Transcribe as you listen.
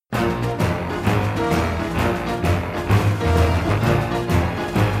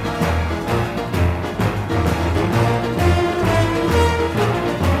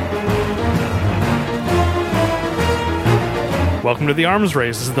Welcome to The Arms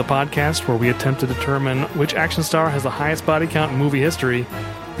Race. This is the podcast where we attempt to determine which action star has the highest body count in movie history,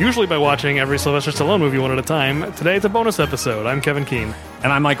 usually by watching every Sylvester Stallone movie one at a time. Today it's a bonus episode. I'm Kevin Keene.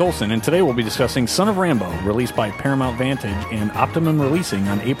 And I'm Mike Olson, and today we'll be discussing Son of Rambo, released by Paramount Vantage and Optimum Releasing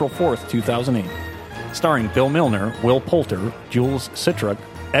on April 4th, 2008. Starring Bill Milner, Will Poulter, Jules Citrick,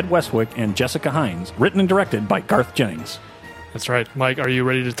 Ed Westwick, and Jessica Hines. Written and directed by Garth Jennings. That's right. Mike, are you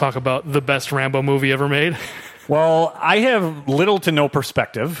ready to talk about the best Rambo movie ever made? Well, I have little to no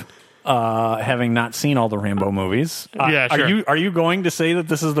perspective, having not seen all the Rambo movies. Yeah, sure. Are you going to say that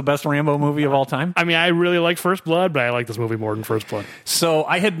this is the best Rambo movie of all time? I mean, I really like First Blood, but I like this movie more than First Blood. So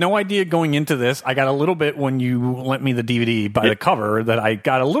I had no idea going into this. I got a little bit when you lent me the DVD by the cover that I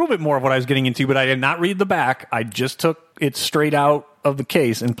got a little bit more of what I was getting into, but I did not read the back. I just took it straight out of the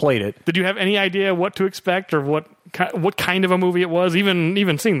case and played it. Did you have any idea what to expect or what kind of a movie it was,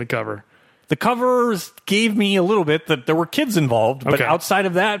 even seeing the cover? The covers gave me a little bit that there were kids involved, but outside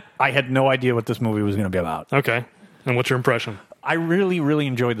of that, I had no idea what this movie was going to be about. Okay. And what's your impression? I really, really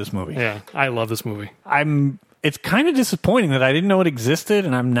enjoyed this movie. Yeah, I love this movie. It's kind of disappointing that I didn't know it existed,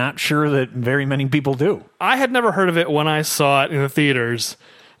 and I'm not sure that very many people do. I had never heard of it when I saw it in the theaters.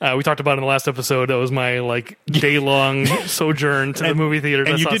 We talked about it in the last episode. That was my day-long sojourn to the movie theaters.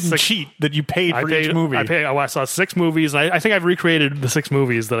 And you didn't cheat that you paid for each movie. I saw 6 movies. I think I've recreated the 6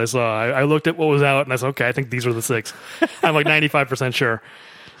 movies that I saw. I looked at what was out, and I said, okay, I think these are the 6. I'm like 95% sure.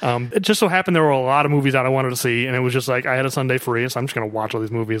 It just so happened there were a lot of movies out I wanted to see, and it was just like I had a Sunday free, so I'm just going to watch all these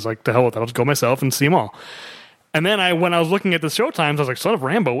movies. Like, the hell with that. I'll just go myself and see them all. And then when I was looking at the showtimes, I was like, Son of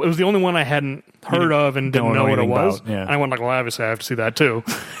Rambo. It was the only one I hadn't heard of and didn't know what it was. Yeah. And I went like, well, obviously I have to see that too.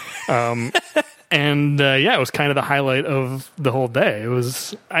 It was kind of the highlight of the whole day. It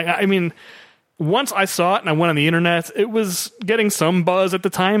was, I mean, once I saw it and I went on the internet, it was getting some buzz at the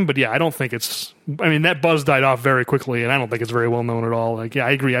time, but yeah, I don't think that buzz died off very quickly, and I don't think it's very well known at all. Like, yeah,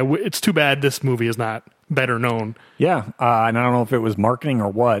 I agree. It's too bad this movie is not better known. Yeah, and I don't know if it was marketing or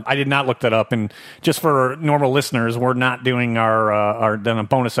what. I did not look that up, and just for normal listeners, we're not doing our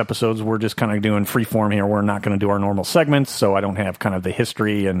bonus episodes. We're just kind of doing free form here. We're not going to do our normal segments, so I don't have kind of the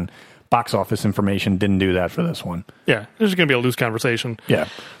history and box office information. Didn't do that for this one. Yeah, this is going to be a loose conversation. Yeah.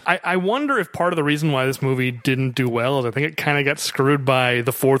 I wonder if part of the reason why this movie didn't do well is I think it kind of got screwed by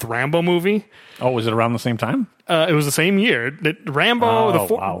the 4th Rambo movie. Oh, was it around the same time? It was the same year. Rambo, the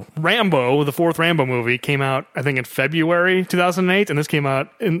 4th Rambo movie came out, I think, in February 2008, and this came out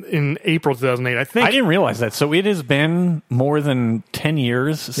in April 2008. I didn't realize that. So it has been more than 10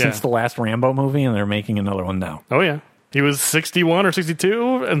 years since the last Rambo movie, and they're making another one now. Oh, yeah. He was 61 or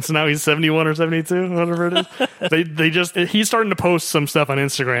 62, and so now he's 71 or 72, whatever it is. He's starting to post some stuff on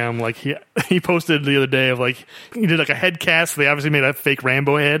Instagram. Like he posted the other day of he did like a head cast. They obviously made a fake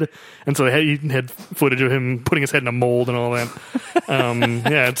Rambo head, and so he had footage of him putting his head in a mold and all that.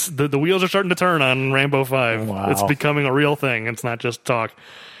 It's the wheels are starting to turn on Rambo 5. Wow. It's becoming a real thing. It's not just talk.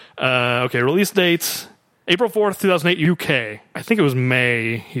 Release dates, April 4th, 2008, UK. I think it was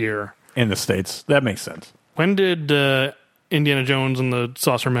May here. In the States. That makes sense. When did Indiana Jones and the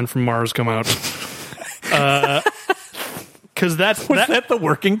Saucermen from Mars come out? Because was that the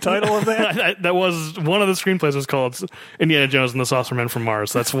working title of that? That was one of the screenplays was called Indiana Jones and the Saucermen from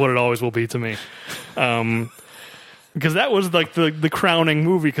Mars. That's what it always will be to me. Because that was like the crowning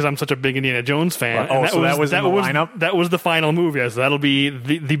movie. Because I'm such a big Indiana Jones fan. That was in the lineup. That was the final movie. I said that'll be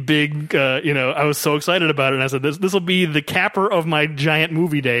the big. I was so excited about it. And I said this will be the capper of my giant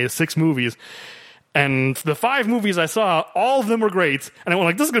movie day. 6 movies. And the 5 movies I saw, all of them were great. And I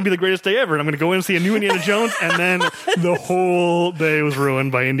went this is going to be the greatest day ever. And I'm going to go in and see a new Indiana Jones. And then the whole day was ruined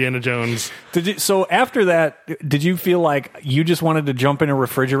by Indiana Jones. So after that, did you feel like you just wanted to jump in a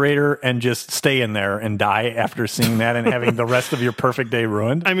refrigerator and just stay in there and die after seeing that and having the rest of your perfect day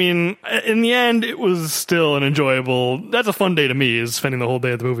ruined? I mean, in the end, it was still an enjoyable... That's a fun day to me, is spending the whole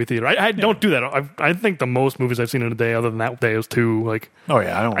day at the movie theater. I don't do that. I think the most movies I've seen in a day other than that day is 2. Oh,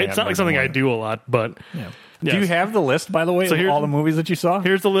 yeah. It's not like something I do a lot, but... Yeah. Yes. Do you have the list, by the way, of all the movies that you saw?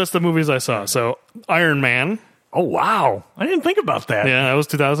 Here's the list of movies I saw. So, Iron Man. Oh, wow. I didn't think about that. Yeah, that was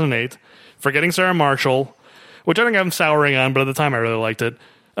 2008. Forgetting Sarah Marshall, which I think I'm souring on, but at the time I really liked it.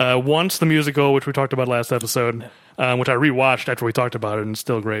 Once, the musical, which we talked about last episode, which I rewatched after we talked about it, and it's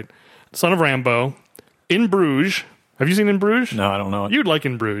still great. Son of Rambo. In Bruges. Have you seen In Bruges? No, I don't know it. You'd like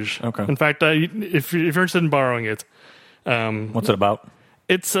In Bruges. Okay. In fact, if you're interested in borrowing it. What's it about?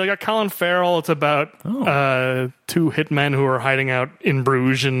 It's got Colin Farrell. It's about 2 hitmen who are hiding out in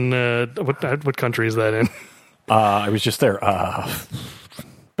Bruges. And what country is that in? I was just there.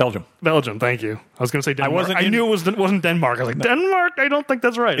 Belgium, thank you. I was going to say Denmark. wasn't I knew it wasn't Denmark. I was like, Denmark? I don't think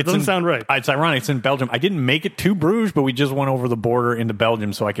that's right. It doesn't sound right. It's ironic. It's in Belgium. I didn't make it to Bruges, but we just went over the border into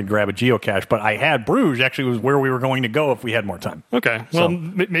Belgium so I could grab a geocache. But I had Bruges actually was where we were going to go if we had more time. Okay. Well,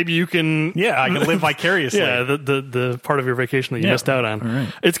 maybe you can... Yeah, I can live vicariously. Yeah, the part of your vacation that you missed out on. All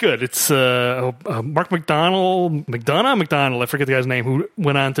right. It's good. It's Mark McDonald, I forget the guy's name, who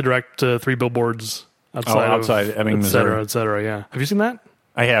went on to direct 3 Billboards outside Ebbing, Missouri. et cetera, yeah. Have you seen that?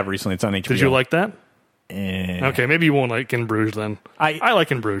 I have recently. It's on HBO. Did you like that? Eh. Okay, maybe you won't like In Bruges then. I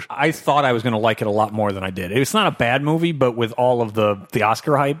like In Bruges. I thought I was going to like it a lot more than I did. It's not a bad movie, but with all of the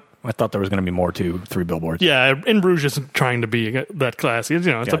Oscar hype, I thought there was going to be more to 3 Billboards. Yeah, In Bruges isn't trying to be that classy. It's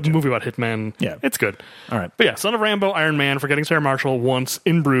Gotcha. a movie about hitmen. Yeah. It's good. All right. But yeah, Son of Rambo, Iron Man, Forgetting Sarah Marshall, once,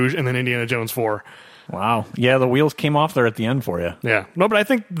 In Bruges, and then Indiana Jones 4. Wow. Yeah, the wheels came off there at the end for you. Yeah. No, but I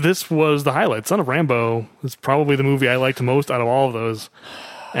think this was the highlight. Son of Rambo is probably the movie I liked most out of all of those.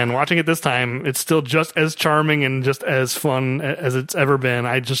 And watching it this time, it's still just as charming and just as fun as it's ever been.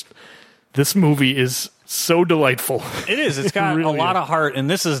 This movie is so delightful. It is. It's got really a lot of heart, and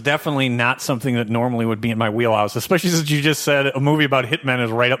this is definitely not something that normally would be in my wheelhouse, especially since you just said a movie about hitmen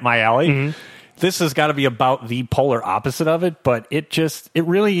is right up my alley. Mm-hmm. This has got to be about the polar opposite of it, but it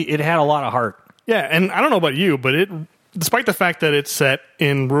had a lot of heart. Yeah, and I don't know about you, but despite the fact that it's set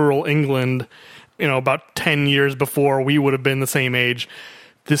in rural England, about 10 years before we would have been the same age,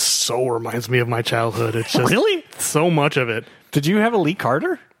 this so reminds me of my childhood. It's just really so much of it. Did you have a Lee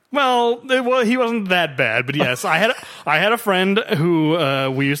Carter? Well, he wasn't that bad, but yes, I had a friend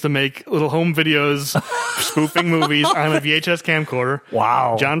who we used to make little home videos spoofing movies on a VHS camcorder.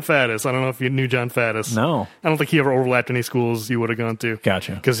 Wow. John Faddis. I don't know if you knew John Faddis. No. I don't think he ever overlapped any schools you would have gone to.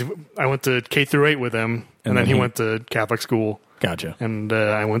 Gotcha. Because I went to K through 8 with him, and then he went to Catholic school. Gotcha. And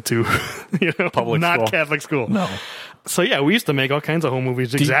I went to public not school. Catholic school. No. So yeah, we used to make all kinds of home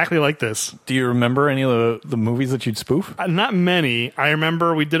movies exactly like this. Do you remember any of the movies that you'd spoof? Not many. I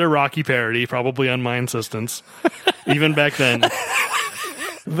remember we did a Rocky parody, probably on my insistence, even back then.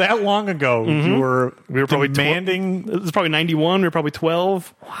 That long ago, we were probably demanding. This is probably 91. We were probably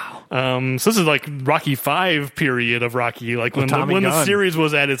 12. Wow. So this is like Rocky 5 period of Rocky, like when the series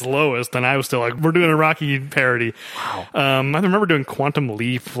was at its lowest, and I was still like, we're doing a Rocky parody. Wow. I remember doing Quantum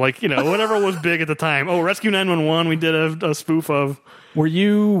Leap, whatever was big at the time. Oh, Rescue 911, we did a spoof of. Were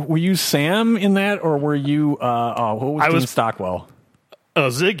you Sam in that, or were you? What was Dean Stockwell? Oh,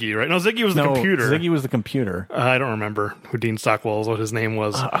 Ziggy, right? No, Ziggy was the computer. Ziggy was the computer. I don't remember who Dean Stockwell was, what his name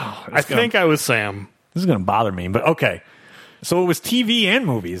was. I think I was Sam. This is going to bother me, but okay. So it was TV and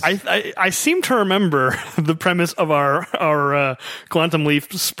movies. I seem to remember the premise of our Quantum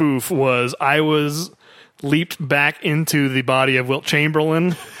Leap spoof was I was leaped back into the body of Wilt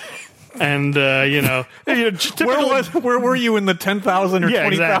Chamberlain. And where were you in the 10,000 or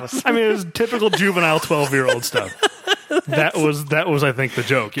 20,000? Exactly. I mean, it was typical juvenile 12-year-old stuff. That was I think the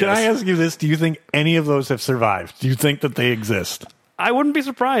joke. Yes. Can I ask you this? Do you think any of those have survived? Do you think that they exist? I wouldn't be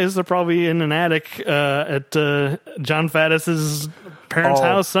surprised. They're probably in an attic at John Faddis's parents'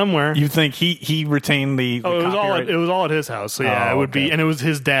 house somewhere. You think he retained the copyright? It was all at his house. So yeah, it would be, and it was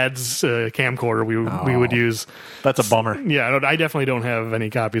his dad's camcorder we would use. That's a bummer. Yeah, I definitely don't have any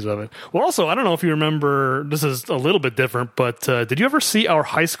copies of it. Well, also, I don't know if you remember. This is a little bit different, but did you ever see our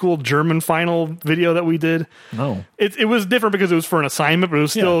high school German final video that we did? No. It was different because it was for an assignment, but it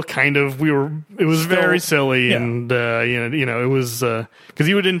was still kind of It was very silly, and it was because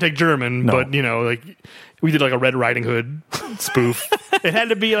you didn't take German, but we did like a Red Riding Hood spoof. It had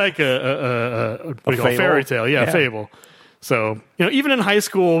to be like a fairy tale, fable. So, even in high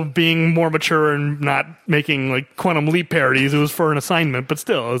school, being more mature and not making like Quantum Leap parodies, it was for an assignment, but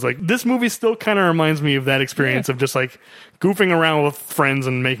still, I was like, this movie still kind of reminds me of that experience of just like goofing around with friends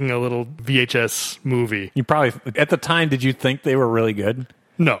and making a little VHS movie. You probably, at the time, did you think they were really good?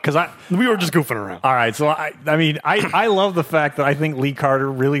 No, because we were just goofing around. All right, so I love the fact that I think Lee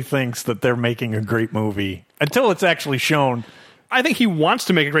Carter really thinks that they're making a great movie until it's actually shown. I think he wants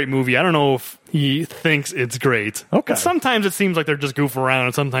to make a great movie. I don't know if he thinks it's great. Okay. And sometimes it seems like they're just goofing around,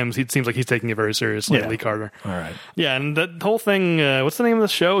 and sometimes it seems like he's taking it very seriously, Lee Carter. All right. Yeah, and that whole thing, what's the name of the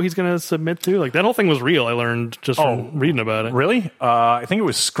show he's going to submit to? Like, that whole thing was real, I learned just from reading about it. Really? I think it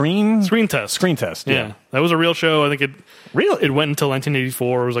was Screen Test. Screen Test, yeah. That was a real show. I think it really it went until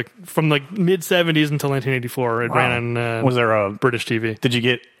 1984. It was like from like mid-70s until 1984. It ran on was there a British TV. Did you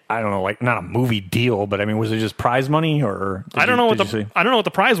get, I don't know, like not a movie deal, but I mean, was it just prize money or? I don't know what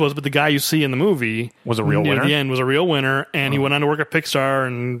the prize was, but the guy you see in the movie was a real winner. At the end was a real winner, and he went on to work at Pixar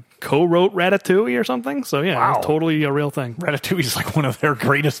and co-wrote Ratatouille or something. So yeah, it was totally a real thing. Ratatouille is like one of their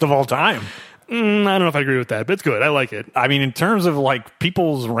greatest of all time. I don't know if I agree with that, but it's good. I like it. I mean, in terms of like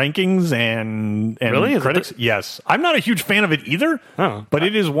people's rankings and Really? critics, yes. I'm not a huge fan of it either, but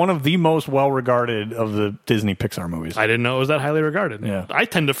it is one of the most well-regarded of the Disney Pixar movies. I didn't know it was that highly regarded. Yeah. I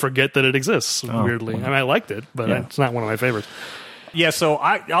tend to forget that it exists, weirdly. I mean, I liked it, but it's not one of my favorites. Yeah, so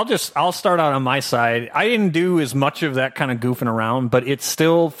I'll start out on my side. I didn't do as much of that kind of goofing around, but it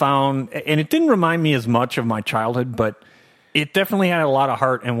still found, and it didn't remind me as much of my childhood, but it definitely had a lot of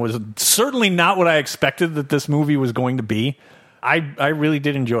heart and was certainly not what I expected that this movie was going to be. I really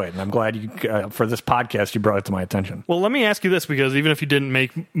did enjoy it, and I'm glad you for this podcast you brought it to my attention. Well, let me ask you this, because even if you didn't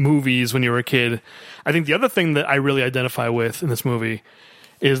make movies when you were a kid, I think the other thing that I really identify with in this movie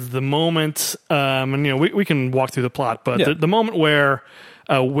is the moment, and we can walk through the plot, but the moment where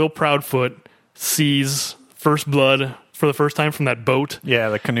Will Proudfoot sees First Blood for the first time from that boat. Yeah,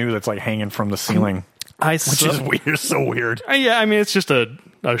 the canoe that's like hanging from the ceiling, which is weird. So weird. Yeah, I mean, it's just a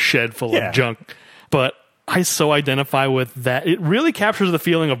shed full of junk, but I so identify with that. It really captures the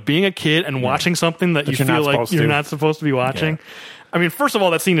feeling of being a kid and watching something that you feel like you're not supposed to be watching. Yeah. I mean, first of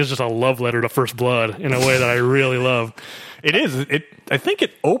all, that scene is just a love letter to First Blood in a way that I really love. It is. I think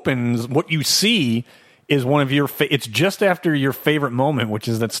it opens, what you see is one of your it's just after your favorite moment, which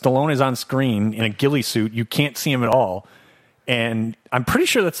is that Stallone is on screen in a ghillie suit. You can't see him at all. And I'm pretty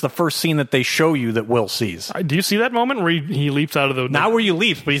sure that's the first scene that they show you that Will sees. Do you see that moment where he leaps out of the... Not where he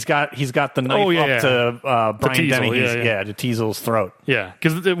leaps, but he's got the knife up to Brian Dennehy's, to Teasel's throat. Yeah,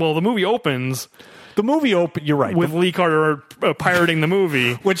 because, the movie opens... You're right. With Lee Carter pirating the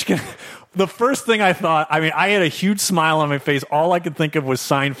movie. The first thing I thought, I mean, I had a huge smile on my face. All I could think of was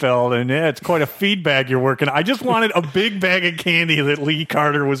Seinfeld, and it's quite a feed bag you're working on. I just wanted a big bag of candy that Lee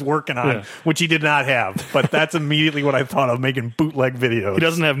Carter was working on, which he did not have. But that's immediately what I thought of, making bootleg videos. He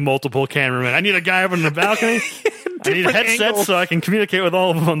doesn't have multiple cameramen. I need a guy up in the balcony. I need headsets so I can communicate with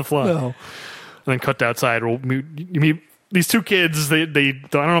all of them on the fly. No. And then cut to outside. You meet these two kids, they I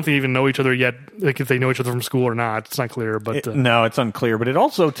don't know if they even know each other yet, like if they know each other from school or not. It's not clear. But no, it's unclear. But it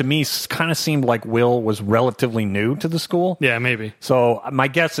also, to me, kind of seemed like Will was relatively new to the school. Yeah, maybe. So my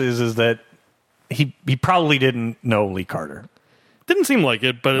guess is that he probably didn't know Lee Carter. Didn't seem like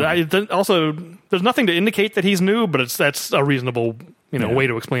it, but also there's nothing to indicate that he's new. But that's a reasonable way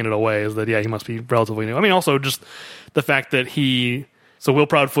to explain it away, is that he must be relatively new. I mean, also just the fact that So Will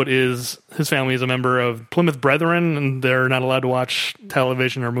Proudfoot his family is a member of Plymouth Brethren, and they're not allowed to watch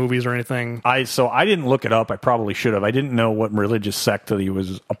television or movies or anything. So I didn't look it up. I probably should have. I didn't know what religious sect that he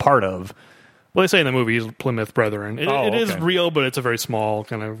was a part of. Well, they say in the movie he's Plymouth Brethren. It is real, but it's a very small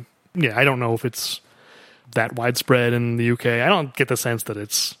kind of... Yeah, I don't know if it's that widespread in the UK. I don't get the sense that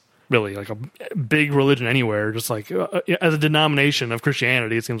it's really like a big religion anywhere. Just like as a denomination of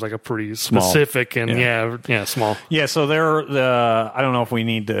Christianity, it seems like a pretty specific and small. Yeah, so I don't know if we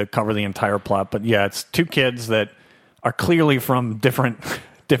need to cover the entire plot, but it's two kids that are clearly from different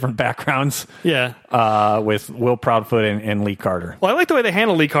backgrounds. Yeah, with Will Proudfoot and Lee Carter. Well, I like the way they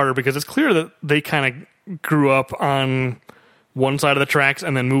handle Lee Carter, because it's clear that they kind of grew up on one side of the tracks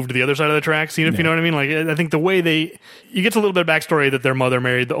and then moved to the other side of the tracks, if you know what I mean. Like, I think the way you get a little bit of backstory that their mother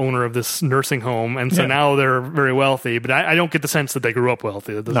married the owner of this nursing home, and so now they're very wealthy, but I don't get the sense that they grew up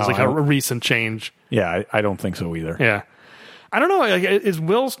wealthy. This is like a recent change. Yeah, I don't think so either. Yeah. I don't know, like, is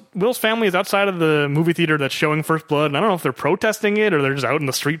Will's family is outside of the movie theater that's showing First Blood, and I don't know if they're protesting it or they're just out in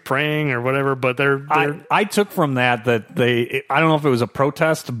the street praying or whatever, but they're I took from that they, I don't know if it was a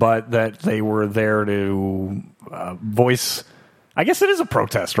protest, but that they were there to voice... I guess it is a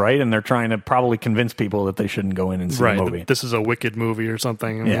protest, right? And they're trying to probably convince people that they shouldn't go in and see the movie. This is a wicked movie or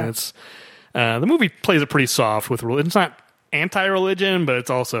something. I mean, it's the movie plays it pretty soft with religion. It's not anti-religion, but it's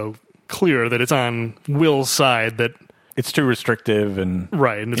also clear that it's on Will's side, that it's too restrictive and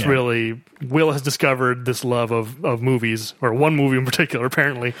it's really Will has discovered this love of movies, or one movie in particular,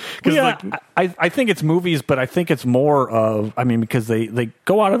 apparently. I think it's movies, but I think it's more of, because they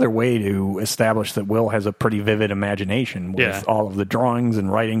go out of their way to establish that Will has a pretty vivid imagination with all of the drawings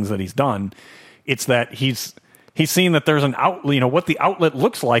and writings that he's done. It's that he's seen that there's an outlet, what the outlet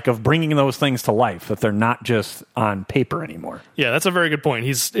looks like of bringing those things to life, that they're not just on paper anymore. Yeah, that's a very good point.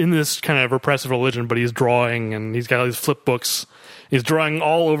 He's in this kind of repressive religion, but he's drawing, and he's got all these flip books. He's drawing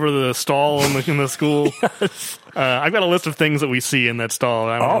all over the stall in the school. Yes. I've got a list of things that we see in that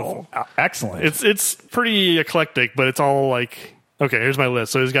stall. Excellent. It's pretty eclectic, but it's all like... Okay, here's my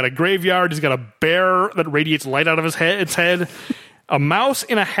list. So he's got a graveyard. He's got a bear that radiates light out of its head. A mouse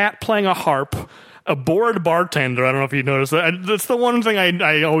in a hat playing a harp. a bored bartender. I don't know if you noticed that. That's the one thing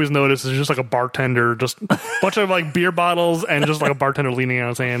I always notice is just like a bartender, just a bunch of like beer bottles and just like a bartender leaning on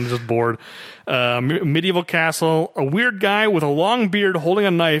his hand, just bored. Medieval castle, a weird guy with a long beard holding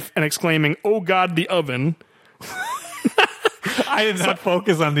a knife and exclaiming, "Oh God, the oven." I did not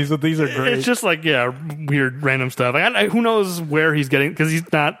focus on these, but these are great. It's just like, yeah, weird random stuff. Like, who knows where he's getting, because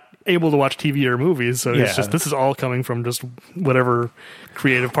he's not able to watch TV or movies, so it's just, this is all coming from just whatever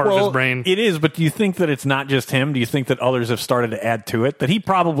creative part of his brain. It is, but do you think that it's not just him? Do you think that others have started to add to it? That he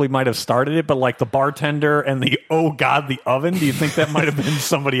probably might have started it, but like the bartender and the "oh God, the oven," do you think that might have been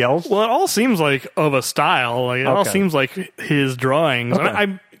somebody else? Well, it all seems like of a style. Like, it all seems like his drawings.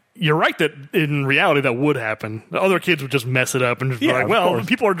 Okay. You're right that in reality that would happen. The other kids would just mess it up and just be like, well,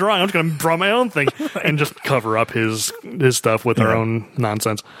 people are drawing, I'm just going to draw my own thing and just cover up his stuff with their own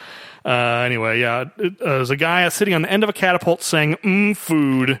nonsense. Anyway, there's a guy sitting on the end of a catapult saying,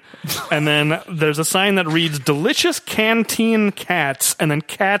 food. And then there's a sign that reads, delicious canteen cats. And then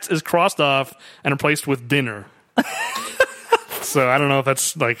cats is crossed off and replaced with dinner. So I don't know if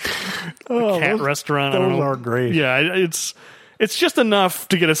that's like a cat restaurant. Those are great. Yeah, it's just enough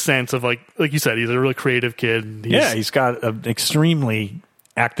to get a sense of like you said, he's a really creative kid. He's got an extremely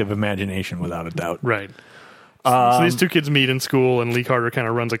active imagination, without a doubt. Right. So these two kids meet in school, and Lee Carter kind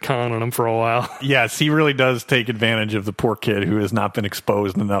of runs a con on him for a while. Yes, he really does take advantage of the poor kid who has not been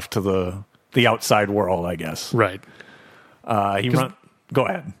exposed enough to the outside world, I guess. Right. Go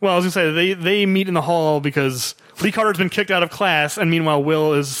ahead. Well, I was going to say, they meet in the hall because Lee Carter's been kicked out of class, and meanwhile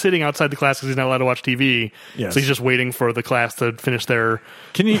Will is sitting outside the class because he's not allowed to watch TV. Yes. So he's just waiting for the class to finish their...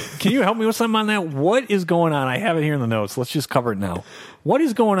 Can you help me with something on that? What is going on? I have it here in the notes. Let's just cover it now. What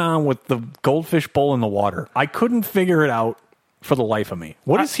is going on with the goldfish bowl in the water? I couldn't figure it out for the life of me.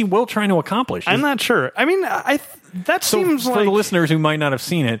 What is Will trying to accomplish? I'm not sure. I mean, seems like... For the listeners who might not have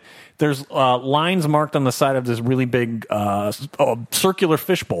seen it, there's lines marked on the side of this really big circular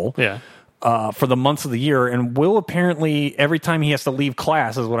fishbowl for the months of the year. And Will apparently, every time he has to leave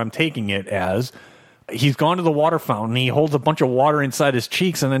class, is what I'm taking it as, he's gone to the water fountain, he holds a bunch of water inside his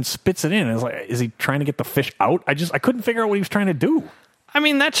cheeks and then spits it in. It's like, is he trying to get the fish out? I couldn't figure out what he was trying to do. I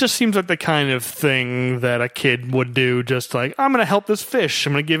mean, that just seems like the kind of thing that a kid would do. Just like, I'm going to help this fish.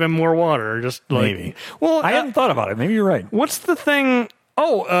 I'm going to give him more water. Just like, maybe. Well, I hadn't thought about it. Maybe you're right. What's the thing?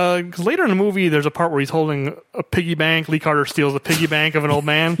 Because later in the movie, there's a part where he's holding a piggy bank. Lee Carter steals a piggy bank of an old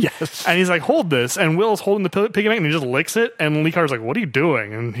man. Yes. And he's like, hold this. And Will's holding the piggy bank and he just licks it. And Lee Carter's like, what are you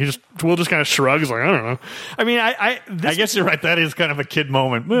doing? And Will just kind of shrugs like, I don't know. I mean, I guess you're right. That is kind of a kid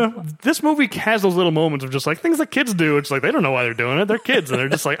moment. This movie has those little moments of just like things that kids do. It's like, they don't know why they're doing it. They're kids. And they're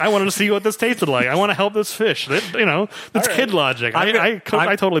just like, I wanted to see what this tasted like. I want to help this fish. That's right. Kid logic. I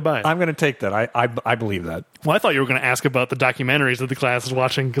totally buy it. I'm going to take that. I believe that. Well, I thought you were going to ask about the documentaries that the class is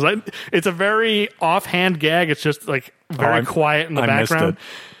watching, because it's a very offhand gag. It's just like very quiet in the background.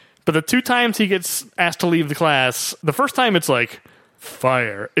 But the two times he gets asked to leave the class, the first time it's like,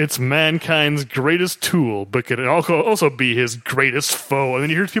 fire, it's mankind's greatest tool, but could it also be his greatest foe? And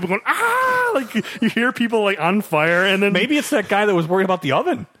then you hear people going, ah! Like, you hear people like on fire, and then... Maybe it's that guy that was worried about the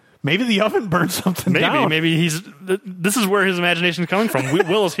oven. Maybe the oven burned something down. Maybe this is where his imagination is coming from.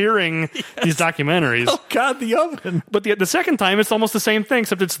 Will is hearing these documentaries. Oh, God, the oven. But the second time, it's almost the same thing,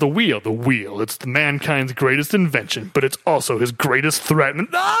 except it's the wheel. The wheel. It's mankind's greatest invention, but it's also his greatest threat.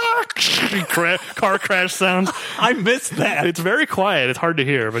 And car crash sounds. I missed that. It's very quiet. It's hard to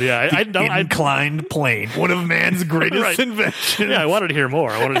hear. But yeah, inclined plane. One of man's greatest inventions. Yeah, I wanted to hear more.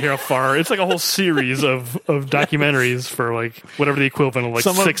 I wanted to hear how far. It's like a whole series of documentaries for like whatever the equivalent of like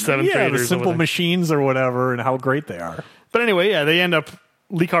 6, 7 the simple machines or whatever, and how great they are. But anyway,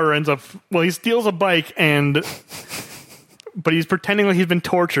 Lee Carter ends up, well, he steals a bike, but he's pretending like he's been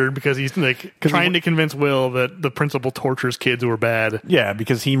tortured because he's like trying to convince Will that the principal tortures kids who are bad. Yeah,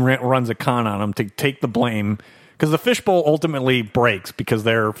 because he runs a con on him to take the blame, because the fishbowl ultimately breaks because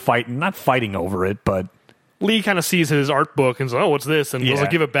they're not fighting over it, but Lee kind of sees his art book and says, oh, what's this? And Will's like,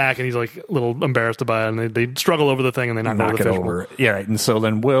 give it back. And he's like a little embarrassed about it. And they struggle over the thing and they knock it over. Yeah, right. And so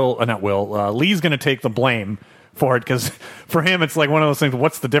then Lee's going to take the blame for it, because for him, it's like one of those things.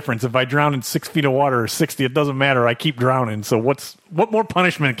 What's the difference? If I drown in 6 feet of water or 60, it doesn't matter. I keep drowning. So what more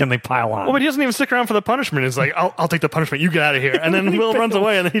punishment can they pile on? Well, but he doesn't even stick around for the punishment. It's like, I'll take the punishment. You get out of here. And then Will runs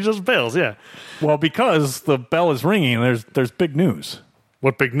away and then he just bails. Yeah. Well, because the bell is ringing and there's big news.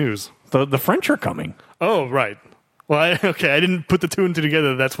 What big news? The French are coming. Oh, right. Well, I didn't put the two and two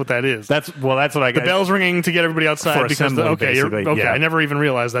together. That's what that is. That's what I got. The bell's ringing to get everybody outside because I never even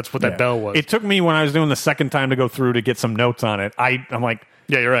realized that's what that bell was. It took me when I was doing the second time to go through to get some notes on it. I'm like,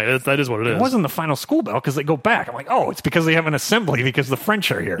 Yeah, you're right. That is what it is. It wasn't the final school bell because they go back. I'm like, oh, it's because they have an assembly because the French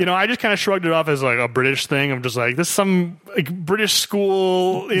are here. You know, I just kind of shrugged it off as like a British thing. I'm just like, this is some like British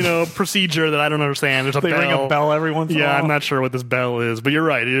school, procedure that I don't understand. There's a they bell. ring a bell every once in a while. Yeah, I'm not sure what this bell is, but you're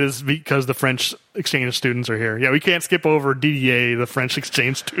right. It is because the French exchange students are here. Yeah, we can't skip over Didier, the French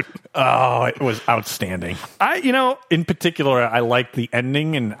exchange student. Oh, it was outstanding. In particular, I like the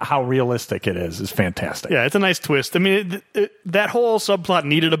ending and how realistic it is. It's fantastic. Yeah, it's a nice twist. I mean, that whole subplot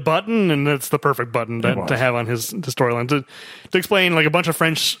needed a button, and that's the perfect button to have on his storyline. To explain, like, a bunch of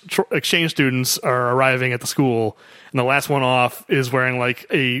French exchange students are arriving at the school, and the last one off is wearing, like,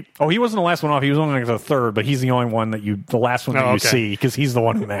 a... Oh, he wasn't the last one off. He was only like the third, but he's the only one the last one that you see, because he's the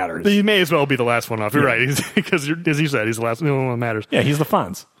one who matters. He may as well be the last one off. You're right, because, as you said, he's the only one that matters. Yeah, he's the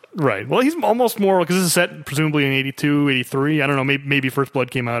Fonz. Right. Well, he's almost more, because this is set presumably in 82, 83. I don't know, maybe First Blood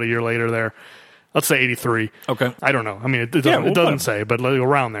came out a year later there. Let's say 83. Okay. I don't know. I mean, it doesn't say, but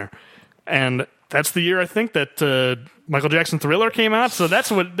around there. And that's the year, I think, that Michael Jackson Thriller came out. So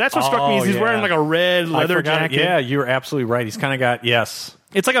that's what struck me. Is he's wearing like a red leather jacket. Yeah, you're absolutely right. He's kind of got, yes.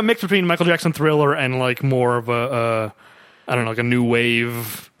 It's like a mix between Michael Jackson Thriller and like more of a I don't know, like a new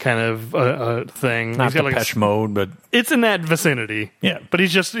wave kind of thing. Not he's got Depeche Mode, but it's in that vicinity. Yeah, but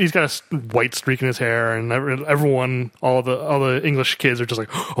he's got a white streak in his hair, and everyone, all the English kids are just like,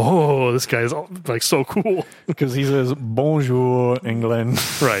 oh, this guy's like so cool because he says bonjour England,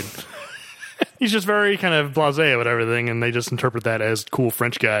 right? He's just very kind of blasé about everything, and they just interpret that as cool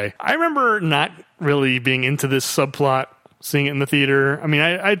French guy. I remember not really being into this subplot. Seeing it in the theater, I mean,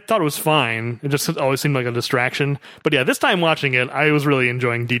 I thought it was fine. It just always seemed like a distraction. But yeah, this time watching it, I was really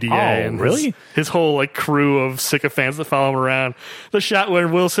enjoying DDA and his whole like crew of sycophants that follow him around. The shot where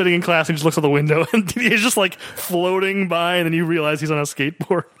Will's sitting in class and just looks out the window and DDA's just like floating by, and then you realize he's on a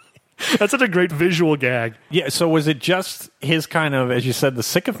skateboard. That's such a great visual gag. Yeah, so was it just his kind of, as you said, the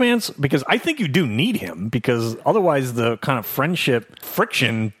sycophants? Because I think you do need him, because otherwise the kind of friendship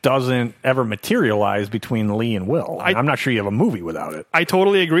friction doesn't ever materialize between Lee and Will. I'm not sure you have a movie without it. I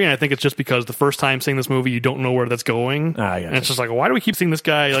totally agree, and I think it's just because the first time seeing this movie, you don't know where that's going. And it's just like, why do we keep seeing this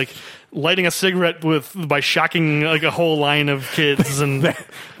guy like lighting a cigarette by shocking like a whole line of kids? And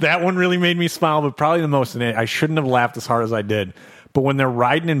that one really made me smile, but probably the most, and I shouldn't have laughed as hard as I did. But when they're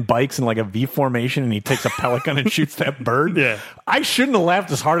riding in bikes in like a V formation and he takes a pellet gun and shoots that bird, I shouldn't have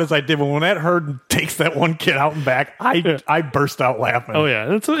laughed as hard as I did. But when that herd takes that one kid out and back, I burst out laughing. Oh,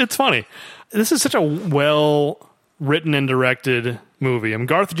 yeah. It's funny. This is such a well-written and directed movie. I mean,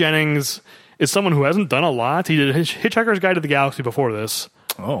 Garth Jennings is someone who hasn't done a lot. He did Hitchhiker's Guide to the Galaxy before this.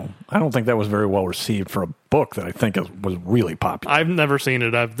 Oh, I don't think that was very well received for a book that I think was really popular. I've never seen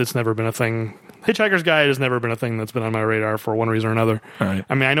it. It's never been a thing. Hitchhiker's Guide has never been a thing that's been on my radar for one reason or another. All right.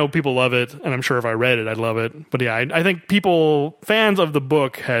 I mean, I know people love it, and I'm sure if I read it, I'd love it. But yeah, I think fans of the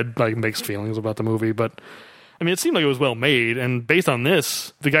book had like mixed feelings about the movie. But I mean, it seemed like it was well made, and based on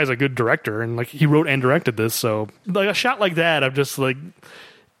this, the guy's a good director, and like he wrote and directed this. So like a shot like that, I'm just like,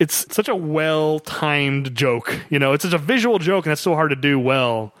 it's such a well-timed joke. It's such a visual joke, and that's so hard to do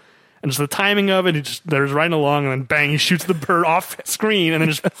well. And just the timing of it, they're riding along, and then bang, he shoots the bird off screen, and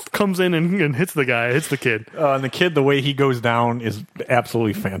then just comes in and hits the guy, hits the kid. And the kid, the way he goes down is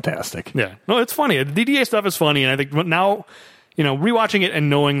absolutely fantastic. Yeah. No, it's funny. The DDA stuff is funny, and I think now, rewatching it and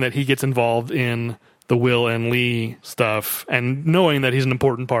knowing that he gets involved in the Will and Lee stuff, and knowing that he's an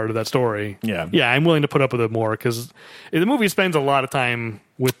important part of that story. Yeah, I'm willing to put up with it more, because the movie spends a lot of time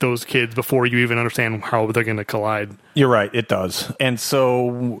with those kids before you even understand how they're going to collide. You're right, it does. And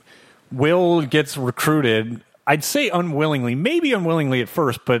so Will gets recruited, I'd say unwillingly, maybe unwillingly at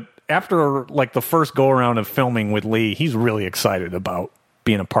first, but after like the first go around of filming with Lee, he's really excited about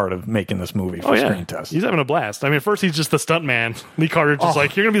being a part of making this movie for Screen Test. He's having a blast. I mean, at first he's just the stuntman. Lee Carter's just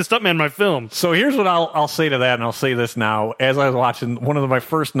like, you're going to be the stuntman in my film. So here's what I'll say to that, and I'll say this now. As I was watching, one of my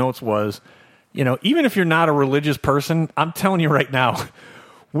first notes was, even if you're not a religious person, I'm telling you right now,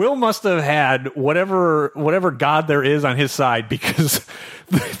 Will must have had whatever God there is on his side, because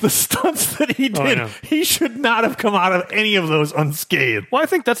the stunts that he did, he should not have come out of any of those unscathed. Well, I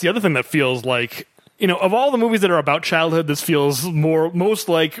think that's the other thing that feels like, of all the movies that are about childhood, this feels most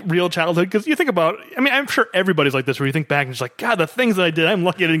like real childhood. Because you think about, I'm sure everybody's like this, where you think back and just like, God, the things that I did, I'm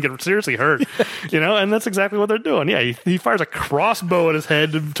lucky I didn't get seriously hurt. And that's exactly what they're doing. Yeah, he fires a crossbow at his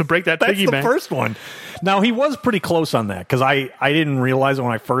head to break that piggy bank. That's the first one. Now, he was pretty close on that, because I didn't realize it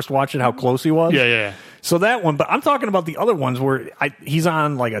when I first watched it how close he was. Yeah. So that one, but I'm talking about the other ones where he's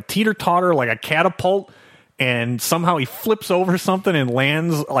on like a teeter-totter, like a catapult, and somehow he flips over something and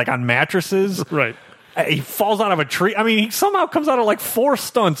lands like on mattresses. Right. He falls out of a tree. I mean, he somehow comes out of like 4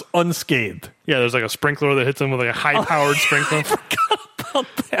 stunts unscathed. Yeah, there's like a sprinkler that hits him with like a high-powered sprinkler.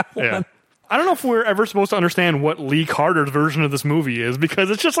 about that one. Yeah. I don't know if we're ever supposed to understand what Lee Carter's version of this movie is, because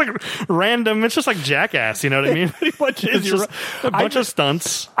it's just like random. It's just like Jackass. You know what I mean? Pretty much It's just a bunch of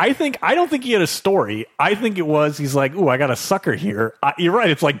stunts. I don't think he had a story. I think it was, he's like, ooh, I got a sucker here. You're right.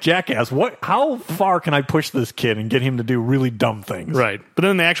 It's like Jackass. How far can I push this kid and get him to do really dumb things? Right. But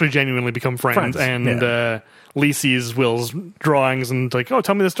then they actually genuinely become friends. And Lee sees Will's drawings and like, oh,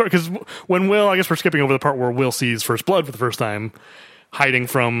 tell me the story. Because when Will, I guess we're skipping over the part where Will sees First Blood for the first time, hiding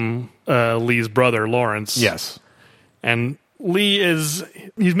from Lee's brother, Lawrence. Yes. And he's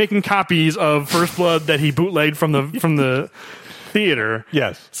making copies of First Blood that he bootlegged from the theater.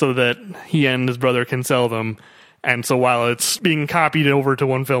 Yes. So that he and his brother can sell them. And so while it's being copied over to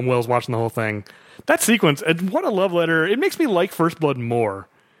one film, Will's watching the whole thing. That sequence, what a love letter. It makes me like First Blood more.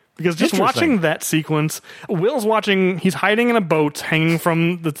 Because just watching that sequence, Will's he's hiding in a boat hanging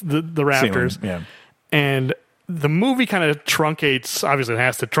from the rafters. Yeah. And the movie kind of truncates, obviously it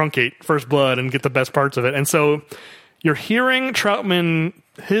has to truncate First Blood and get the best parts of it. And so you're hearing Troutman,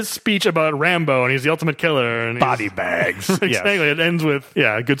 his speech about Rambo, and he's the ultimate killer. And body bags. Exactly. Yes. It ends with,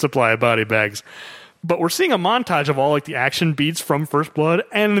 a good supply of body bags. But we're seeing a montage of all like the action beats from First Blood,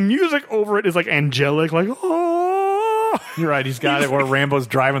 and the music over it is like angelic, like, oh. You're right. He's got it where Rambo's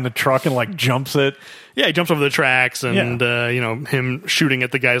driving the truck and like jumps it. Yeah, he jumps over the tracks and, him shooting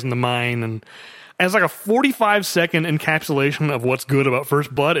at the guys in the mine. And as like a 45-second encapsulation of what's good about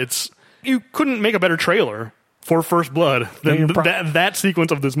First Blood, you couldn't make a better trailer for First Blood than that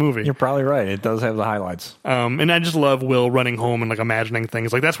sequence of this movie. You're probably right. It does have the highlights. And I just love Will running home and like imagining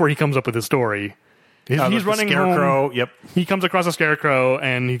things. Like that's where he comes up with his story. He's running Scarecrow. home. Yep. He comes across a scarecrow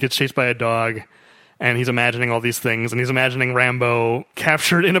and he gets chased by a dog. And he's imagining all these things, and he's imagining Rambo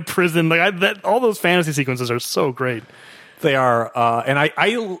captured in a prison. Like all those fantasy sequences are so great. They are, and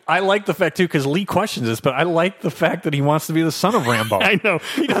I like the fact too, because Lee questions this, but I like the fact that he wants to be the son of Rambo. I know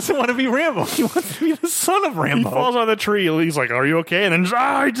he doesn't want to be Rambo; he wants to be the son of Rambo. He falls out of the tree. He's like, "Are you okay?" And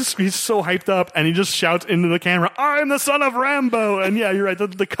then he's so hyped up, and he just shouts into the camera, "I'm the son of Rambo!" And yeah, you're right.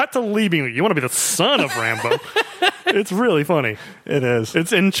 The cut to Lee being like, "You want to be the son of Rambo?" It's really funny. It is.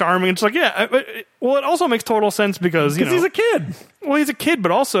 It's charming. It's like, well, it also makes total sense because he's a kid. Well, he's a kid,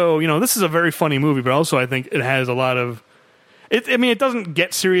 but also this is a very funny movie. But also, I think it has a lot of. It doesn't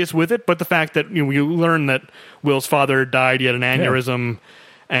get serious with it, but the fact that you learn that Will's father died, he had an aneurysm,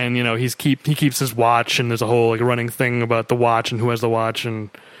 and he keeps his watch, and there's a whole like running thing about the watch and who has the watch, and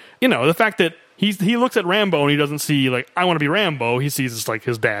the fact that he looks at Rambo and he doesn't see like I want to be Rambo, he sees like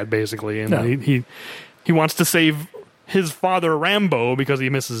his dad basically, and he wants to save his father Rambo because he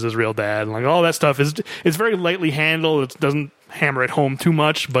misses his real dad, and like all that stuff is very lightly handled. It doesn't hammer it home too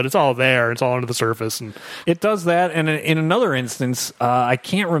much, but it's all there. It's all under the surface, and it does that. And in another instance, I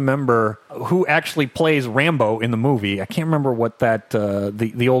can't remember who actually plays Rambo in the movie. I can't remember what that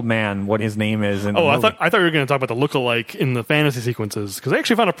the old man, what his name is. In the movie. I thought you were going to talk about the lookalike in the fantasy sequences, because I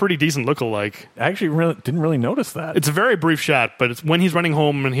actually found a pretty decent lookalike. I actually didn't really notice that. It's a very brief shot, but it's when he's running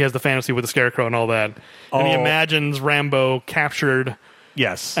home and he has the fantasy with the scarecrow and all that, and he imagines Rambo captured.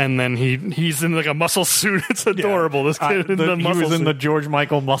 Yes, and then he's in like a muscle suit. It's adorable. This kid in the muscle suit. He was in the George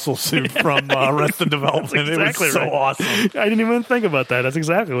Michael muscle suit from Arrested Development. Exactly, it was so awesome. I didn't even think about that. That's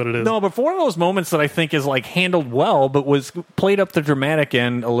exactly what it is. No, but for one of those moments that I think is like handled well, but was played up the dramatic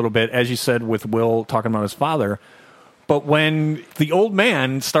end a little bit, as you said, with Will talking about his father. But when the old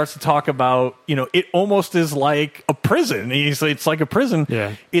man starts to talk about, it almost is like a prison. It's like a prison.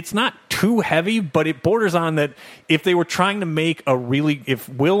 Yeah. It's not too heavy, but it borders on that if they were trying to make if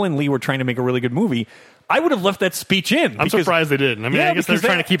Will and Lee were trying to make a really good movie, I would have left that speech in. I'm surprised they didn't. I mean, I guess they're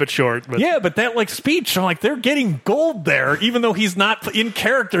trying to keep it short. But. Yeah, but that speech, I'm like, they're getting gold there, even though he's not in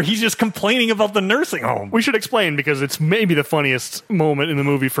character. He's just complaining about the nursing home. We should explain, because it's maybe the funniest moment in the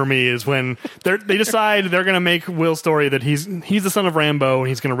movie for me is when they decide they're going to make Will's story that he's the son of Rambo and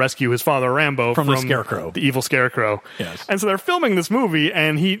he's going to rescue his father Rambo from the Scarecrow, the evil Scarecrow. Yes. And so they're filming this movie,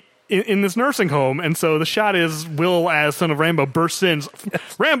 and in this nursing home, and so the shot is Will as son of Rambo bursts in,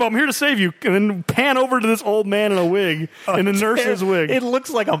 Rambo, I'm here to save you, and then pan over to this old man in a wig, in the nurse's wig. It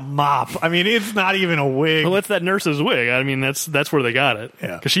looks like a mop. I mean, it's not even a wig. Well, it's that nurse's wig. I mean, that's where they got it.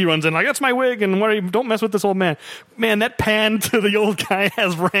 Yeah. Because she runs in like, that's my wig, and don't mess with this old man. Man, that pan to the old guy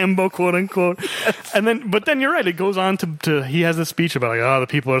as Rambo, quote unquote. But then you're right. It goes on to he has this speech about like,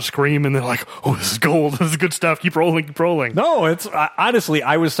 the people are screaming. They're like, oh, this is gold. This is good stuff. Keep rolling, keep rolling. No, it's honestly,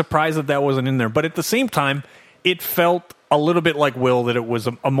 I was surprised that wasn't in there, but at the same time, it felt a little bit like Will, that it was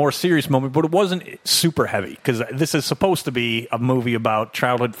a more serious moment, but it wasn't super heavy, because this is supposed to be a movie about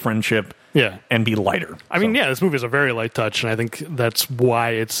childhood friendship Yeah. and be lighter. I mean, yeah, this movie is a very light touch, and I think that's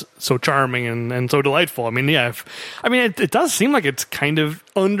why it's so charming and so delightful. I mean, yeah, it does seem like it's kind of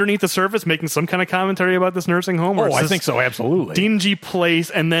underneath the surface making some kind of commentary about this nursing home. Oh, I think so, absolutely. Dingy place,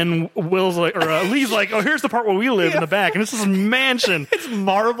 and then Will's like, or Lee's like, oh, here's the part where we live in the back, and it's this mansion. It's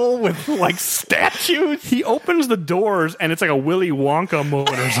marble with like statues. He opens the doors, and it's like a Willy Wonka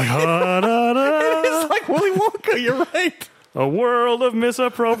moment. It's like, It's like Willy Wonka, you're right. A world of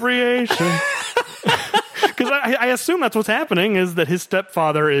misappropriation. Because I assume that's what's happening, is that his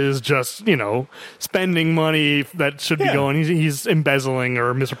stepfather is just, spending money that should be going. He's embezzling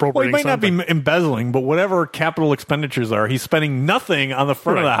or misappropriating Well, he might something. not be embezzling, but whatever capital expenditures are, he's spending nothing on the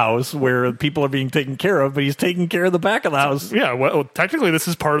front of the house where people are being taken care of, but he's taking care of the back of the house. Yeah, well, technically, this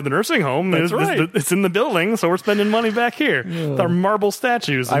is part of the nursing home. That's right. It's in the building, so we're spending money back here. With our marble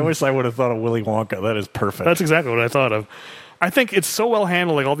statues. I wish I would have thought of Willy Wonka. That is perfect. That's exactly what I thought of. I think it's so well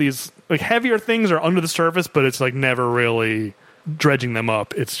handled. Like all these heavier things are under the surface, but it's like never really dredging them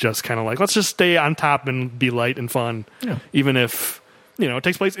up. It's just kind of like, let's just stay on top and be light and fun. Yeah. Even if, it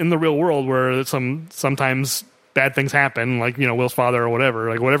takes place in the real world where sometimes bad things happen, like, Will's father or whatever.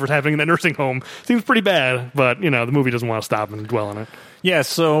 Like whatever's happening in that nursing home seems pretty bad, but, the movie doesn't want to stop and dwell on it. Yeah,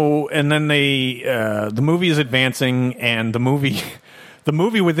 so, and then the movie is advancing, and the movie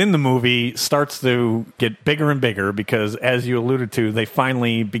within the movie starts to get bigger and bigger because, as you alluded to, they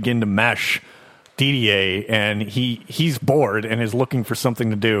finally begin to mesh DDA, and he's bored and is looking for something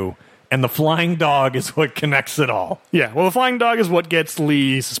to do. And the flying dog is what connects it all. Yeah, well, the flying dog is what gets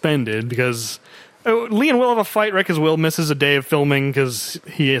Lee suspended because Lee and Will have a fight, right? Because Will misses a day of filming because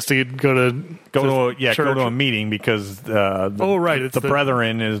he has to go to a meeting because the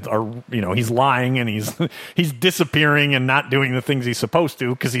brethren he's lying and he's disappearing and not doing the things he's supposed to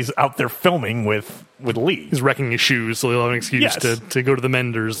because he's out there filming with Lee. He's wrecking his shoes, so he'll have an excuse to go to the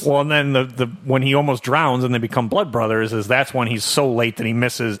menders. Well, and then the when he almost drowns and they become blood brothers that's when he's so late that he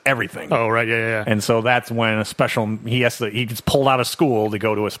misses everything. Oh, right, yeah. And so that's when he gets pulled out of school to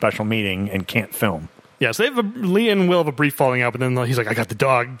go to a special meeting and can't film. Yeah, so Lee and Will have a brief falling out, but then he's like, I got the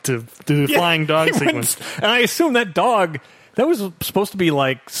dog to do the flying dog sequence. And I assume that dog, that was supposed to be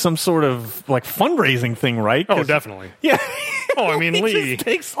like some sort of like fundraising thing, right? Oh, definitely. Yeah. Oh, I mean, Lee just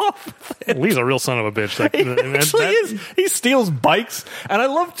takes off with it. Lee's a real son of a bitch. He actually is. He steals bikes, and I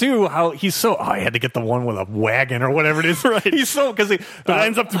love too how he's so. Oh, I had to get the one with a wagon or whatever it is. Right. He's so because it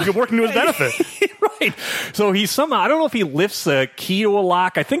ends up working to his benefit. Right. So he's somehow. I don't know if he lifts a key to a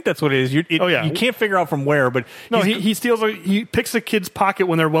lock. I think that's what it is. You can't figure out from where, but no, he steals. He picks a kid's pocket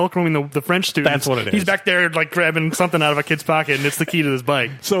when they're welcoming the French students. That's what it is. He's back there like grabbing something out of a kid's pocket, and it's the key to his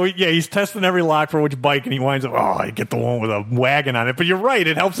bike. So he's testing every lock for which bike, and he winds up. Oh, I get the one with a wagon on it. But you're right,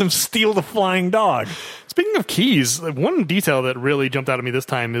 it helps him steal the flying dog. Speaking of keys, one detail that really jumped out at me this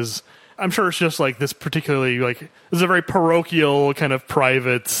time is, I'm sure it's just like this particularly, like, this is a very parochial kind of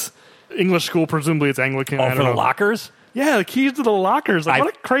private English school, presumably it's Anglican. Oh, for the lockers? Yeah, the keys to the lockers. Like,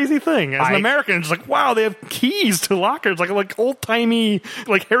 what a crazy thing. As an American, it's like, wow, they have keys to lockers, like old-timey,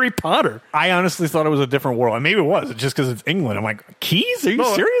 like Harry Potter. I honestly thought it was a different world. And maybe it was. It's just because it's England. I'm like, keys? Are you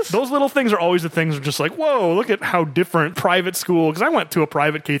serious? Those little things are always the things that are just like, whoa, look at how different private school, because I went to a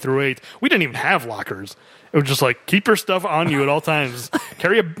private K-8. We didn't even have lockers. It was just like, keep your stuff on you at all times.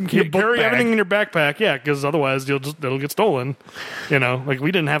 Carry everything in your backpack, yeah, because otherwise it'll get stolen. Like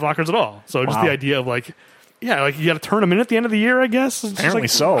we didn't have lockers at all. So just the idea of like, yeah, like you got to turn them in at the end of the year, I guess. It's apparently like,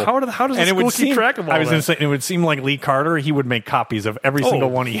 so. How does the school keep track of all that? I was going to say, it would seem like Lee Carter, he would make copies of every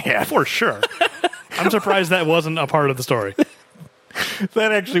single one he had. For sure. I'm surprised that wasn't a part of the story.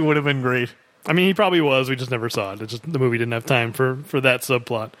 That actually would have been great. I mean, he probably was. We just never saw it. The movie didn't have time for that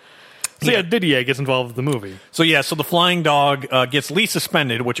subplot. So Didier gets involved with the movie. So the flying dog gets Lee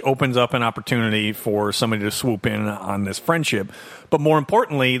suspended, which opens up an opportunity for somebody to swoop in on this friendship. But more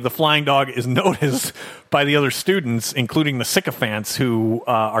importantly, the flying dog is noticed by the other students, including the sycophants, who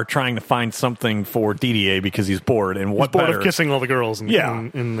are trying to find something for Didier because he's bored. And he's bored of kissing all the girls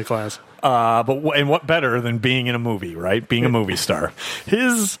in the class. But what better than being in a movie, right? Being a movie star.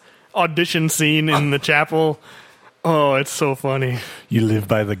 His audition scene in the chapel. Oh, it's so funny. You live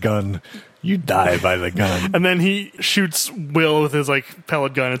by the gun. You die by the gun. And then he shoots Will with his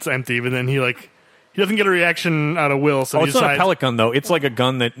pellet gun. It's empty, but then he doesn't get a reaction out of Will. So it's not a pellet gun though. It's like a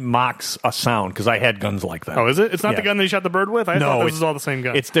gun that mocks a sound because I had guns like that. Oh, is it? It's not the gun that he shot the bird with. I thought this was all the same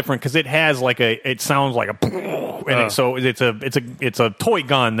gun. It's different because it has it sounds like a. So it's a toy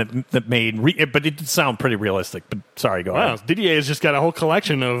gun that made, but it did sound pretty realistic. But Sorry, go Wow, ahead. Didier has just got a whole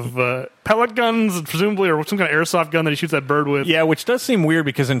collection of pellet guns, presumably, or some kind of airsoft gun that he shoots that bird with. Yeah, which does seem weird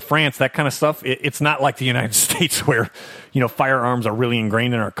because in France, that kind of stuff, it's not like the United States where, firearms are really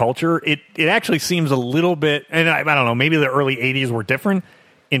ingrained in our culture. It actually seems a little bit, and I don't know, maybe the early 80s were different.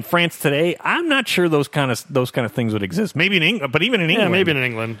 In France today, I'm not sure those kind of things would exist. Maybe in England, but even in England. Yeah, maybe in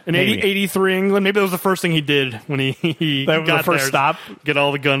England. In Maybe. 83 England, maybe that was the first thing he did when he That was got the first there. stop? Get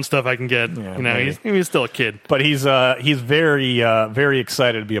all the gun stuff I can get. Yeah, He's still a kid. But he's very, very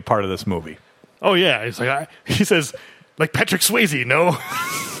excited to be a part of this movie. Oh, yeah. He's like, he says, like Patrick Swayze, no?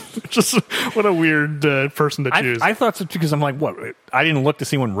 Just what a weird person to choose. I thought so too because I'm like, what? I didn't look to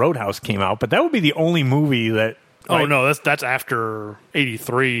see when Roadhouse came out, but that would be the only movie that. Oh no, that's after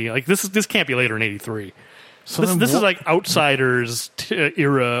 83. Like this can't be later than 83. So this is like Outsiders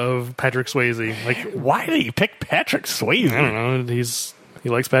era of Patrick Swayze. Like, why did he pick Patrick Swayze? I don't know. He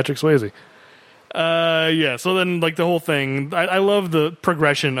likes Patrick Swayze. Yeah. So then, like the whole thing, I love the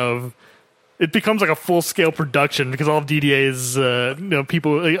progression of. It becomes like a full scale production because all of DDA's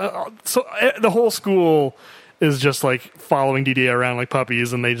people. So the whole school is just like following DDA around like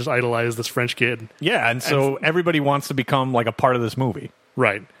puppies, and they just idolize this French kid. Yeah, and so everybody wants to become like a part of this movie.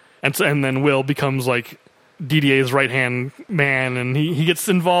 Right. And then Will becomes like DDA's right hand man, and he gets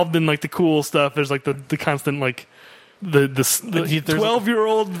involved in like the cool stuff. There's like the constant like the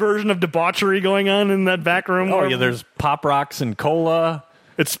 12-year-old version of debauchery going on in that back room. Oh yeah, there's Pop Rocks and cola.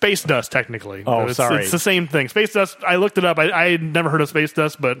 It's Space Dust technically. Oh, sorry. It's the same thing. Space Dust. I looked it up. I had never heard of Space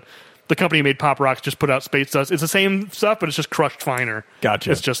Dust, but the company who made Pop Rocks just put out Space Dust. It's the same stuff, but it's just crushed finer.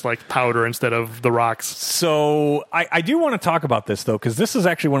 Gotcha. It's just like powder instead of the rocks. So I do want to talk about this though, because this is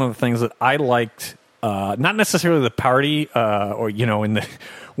actually one of the things that I liked. Not necessarily the party, or in the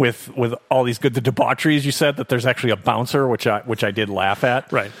with all these the debaucheries. You said that there's actually a bouncer, which I did laugh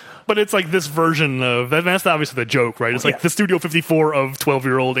at. Right. But it's like this version of that's obviously the joke, right? It's like the Studio 54 of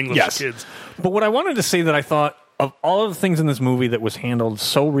 12-year-old English kids. But what I wanted to say that I thought of all of the things in this movie that was handled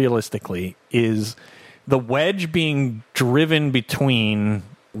so realistically is the wedge being driven between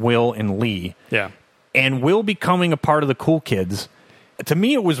Will and Lee. Yeah. And Will becoming a part of the cool kids. To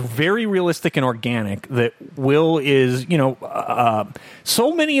me, it was very realistic and organic that Will is,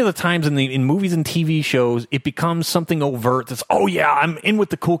 so many of the times in movies and TV shows, it becomes something overt that's, oh yeah, I'm in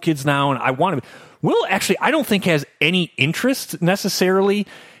with the cool kids now and I want to. Will actually, I don't think has any interest necessarily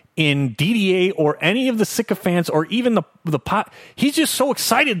in DDA or any of the sycophants or even the pot. He's just so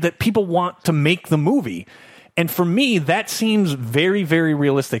excited that people want to make the movie. And for me, that seems very, very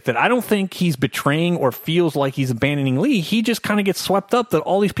realistic, that I don't think he's betraying or feels like he's abandoning Lee. He just kind of gets swept up that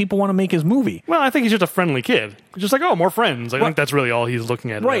all these people want to make his movie. Well, I think he's just a friendly kid. He's just like, oh, more friends. I think that's really all he's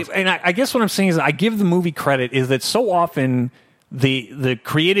looking at. Right. And I guess what I'm saying is I give the movie credit is that so often the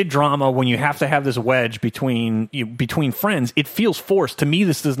created drama, when you have to have this wedge between friends, it feels forced. To me,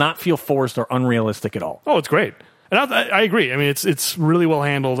 this does not feel forced or unrealistic at all. Oh, it's great. And I agree. I mean, it's really well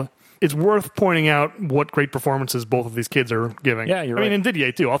handled. It's worth pointing out what great performances both of these kids are giving. Yeah, you're right. I mean, in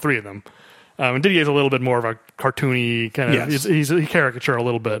Didier, too, all three of them. And Didier's a little bit more of a cartoony kind of... Yes. He's a caricature a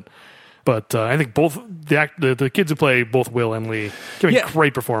little bit. But I think both the kids who play both Will and Lee giving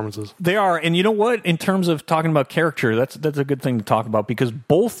great performances. They are. And you know what? In terms of talking about character, that's a good thing to talk about because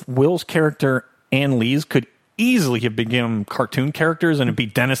both Will's character and Lee's could easily have become cartoon characters and it'd be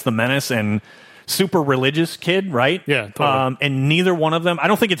Dennis the Menace and... super religious kid, right? Yeah, totally. And neither one of them, I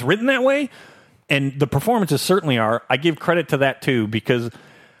don't think it's written that way. And the performances certainly are. I give credit to that too, because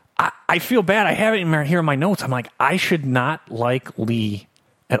I feel bad. I have it here in my notes. I'm like, I should not like Lee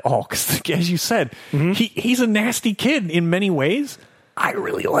at all. Because as you said, he's a nasty kid in many ways. I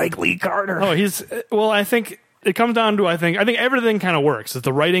really like Lee Carter. Oh, I think it comes down to, I think everything kind of works.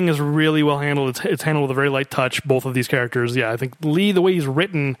 The writing is really well handled. It's handled with a very light touch, both of these characters. Yeah, I think Lee, the way he's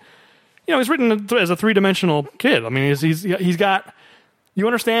written... he's written as a three-dimensional kid. I mean, he's got... You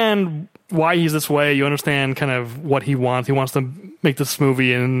understand why he's this way. You understand kind of what he wants. He wants to make this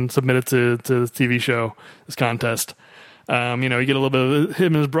movie and submit it to the TV show, this contest. You get a little bit of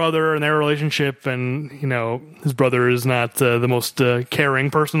him and his brother and their relationship, and, his brother is not the most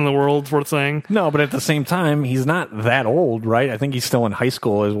caring person in the world, it's worth saying. No, but at the same time, he's not that old, right? I think he's still in high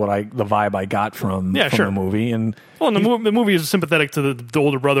school is the vibe I got from the movie. And the movie is sympathetic to the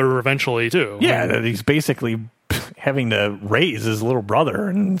older brother eventually, too. Yeah, that he's basically having to raise his little brother,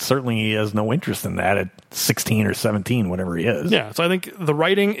 and certainly he has no interest in that at 16 or 17, whatever he is. Yeah, so I think the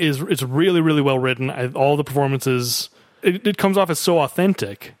writing it's really, really well written. All the performances... It comes off as so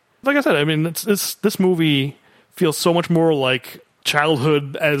authentic. Like I said, I mean, this movie feels so much more like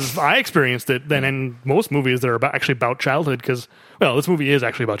childhood as I experienced it than in most movies that are actually about childhood. Because, well, this movie is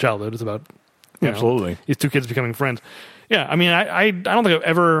actually about childhood. It's about Absolutely. These two kids becoming friends. Yeah, I mean, I don't think I've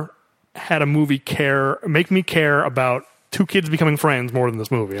ever had a movie make me care about two kids becoming friends more than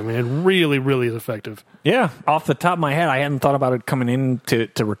this movie. I mean, it really, really is effective. Yeah, off the top of my head, I hadn't thought about it coming in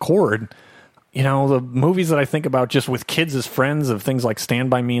to record. You know, the movies that I think about just with kids as friends of things like Stand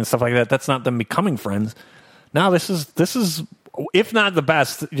By Me and stuff like that, that's not them becoming friends. Now, this is if not the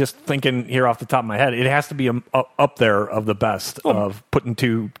best, just thinking here off the top of my head, it has to be up there of the best of putting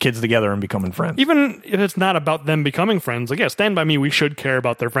two kids together and becoming friends. Even if it's not about them becoming friends, like, yeah, Stand By Me, we should care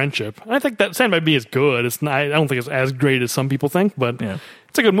about their friendship. And I think that Stand By Me is good. It's not, I don't think it's as great as some people think, but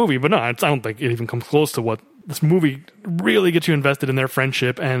it's a good movie. But no, I don't think it even comes close to what this movie really gets you invested in their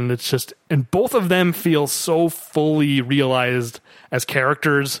friendship. And it's just, and both of them feel so fully realized as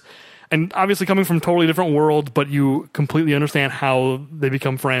characters. And obviously coming from totally different worlds, but you completely understand how they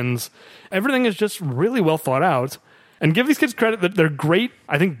become friends. Everything is just really well thought out. And give these kids credit that they're great.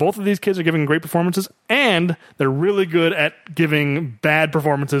 I think both of these kids are giving great performances, and they're really good at giving bad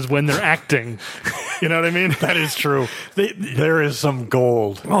performances when they're acting. You know what I mean? That is true. There is some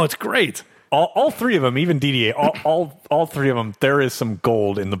gold. Oh, it's great. All three of them, even DDA, all three of them, there is some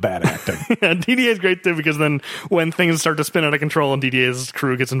gold in the bad acting. Yeah, DDA is great too, because then when things start to spin out of control and DDA's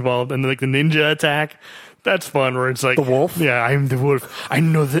crew gets involved, and like the ninja attack, that's fun. Where it's like the wolf. Yeah, I'm the wolf. I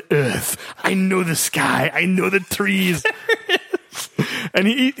know the earth. I know the sky. I know the trees. And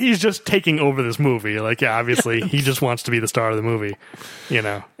he's just taking over this movie. Like, yeah, obviously he just wants to be the star of the movie, you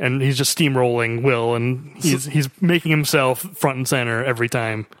know. And he's just steamrolling Will, and he's making himself front and center every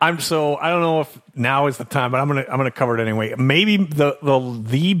time. I don't know if now is the time, but I'm gonna cover it anyway. Maybe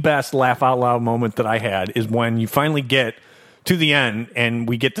the best laugh out loud moment that I had is when you finally get to the end and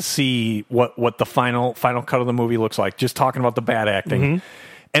we get to see what the final cut of the movie looks like. Just talking about the bad acting,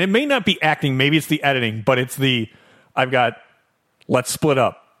 and it may not be acting, maybe it's the editing, but it's I've got. Let's split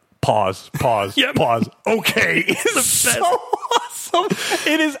up. Pause. Yep. Pause. Okay. It's so awesome.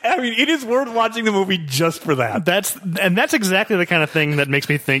 It is. I mean, it is worth watching the movie just for that. That's exactly the kind of thing that makes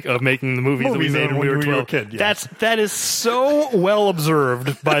me think of making the movies that we made when we were 12. Kid, yeah. That is so well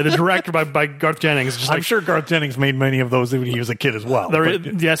observed by the director, by Garth Jennings. Just I'm sure Garth Jennings made many of those when he was a kid as well.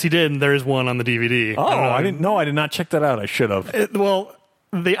 Yes, he did. And there is one on the DVD. Oh, I didn't know. I did not check that out. I should have. Well.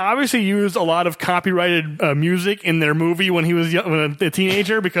 They obviously used a lot of copyrighted music in their movie when he was a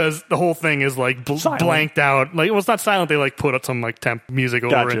teenager, because the whole thing is like blanked out. Like, well, it's not silent. They like put up some like temp music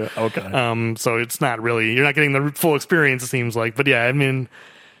over it. Okay. So it's not really, you're not getting the full experience, it seems like. But yeah, I mean,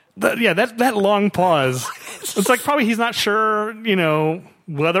 that long pause. It's like probably he's not sure, you know,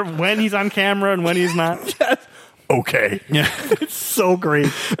 when he's on camera and when he's not. Okay. Yeah. It's so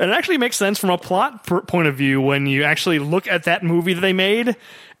great. And it actually makes sense from a plot point of view when you actually look at that movie that they made.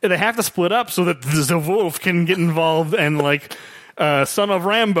 They have to split up so that the wolf can get involved, and like Son of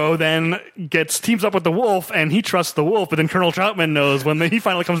Rambo then teams up with the wolf, and he trusts the wolf, but then Colonel Troutman knows when he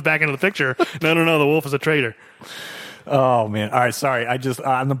finally comes back into the picture, no, the wolf is a traitor. Oh man! All right, sorry. I just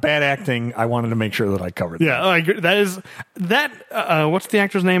on the bad acting, I wanted to make sure that I covered that. Yeah, I agree. That is that. What's the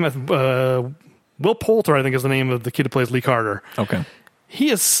actor's name? Will Poulter, I think, is the name of the kid who plays Lee Carter. Okay. He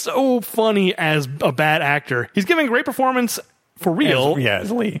is so funny as a bad actor. He's giving a great performance for real.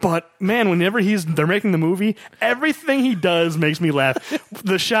 As Lee. But man, whenever they're making the movie, everything he does makes me laugh.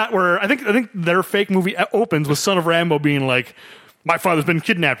 The shot where I think their fake movie opens with Son of Rambo being like, "My father's been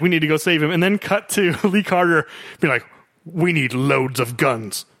kidnapped. We need to go save him," and then cut to Lee Carter being like, "We need loads of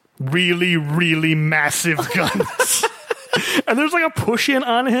guns, really, really massive guns." And there's like a push in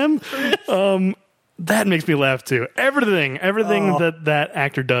on him. That makes me laugh too. Everything that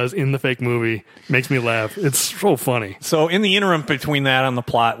actor does in the fake movie makes me laugh. It's so funny. So in the interim between that and the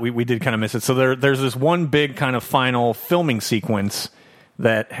plot, we did kind of miss it. So there's this one big kind of final filming sequence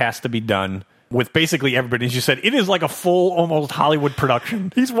that has to be done with basically everybody. As you said, it is like a full, almost Hollywood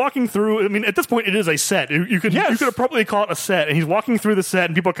production. He's walking through. I mean, at this point, it is a set. You could probably call it a set. And he's walking through the set,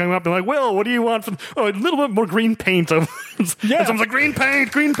 and people are coming up and like, "Will, what do you want?" A little bit more green paint. And someone's like, "Green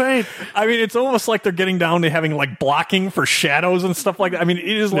paint, green paint." I mean, it's almost like they're getting down to having like blocking for shadows and stuff like that. I mean, it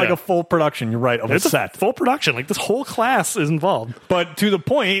is like a full production. You're right, of a set. Full production. Like this whole class is involved. But to the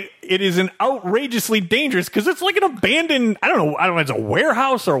point, it is an outrageously dangerous, because it's like an abandoned. I don't know. It's a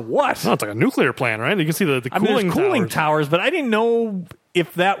warehouse or what? No, it's like a nuclear plant, right? You can see the cooling towers, but I didn't know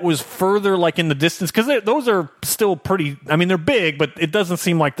if that was further like in the distance, because those are still pretty, I mean, they're big, but it doesn't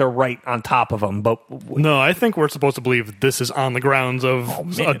seem like they're right on top of them. But no, I think we're supposed to believe that this is on the grounds of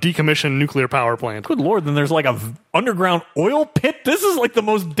a decommissioned nuclear power plant. Good Lord, then there's like a underground oil pit. This is like the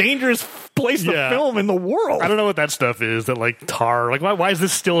most dangerous place to film in the world. I don't know what that stuff is, that like tar. Like, why is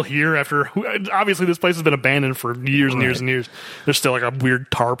this still here after, obviously this place has been abandoned for years and years and years. There's still like a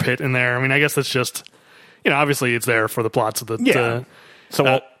weird tar pit in there. I mean, I guess that's just, obviously it's there for the plots of the...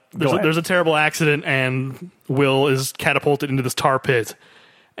 So there's a terrible accident, and Will is catapulted into this tar pit,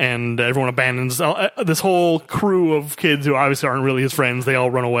 and everyone abandons this whole crew of kids who obviously aren't really his friends. They all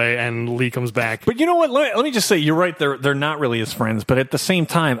run away, and Lee comes back. But you know what? Let me just say, you're right. They're not really his friends. But at the same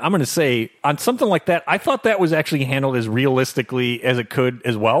time, I'm going to say on something like that, I thought that was actually handled as realistically as it could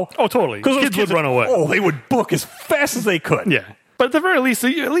as well. Oh, totally. Because kids would run away. Oh, they would book as fast as they could. Yeah, but at the very least,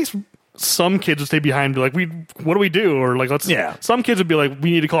 some kids would stay behind and be like, what do we do? Or like, some kids would be like,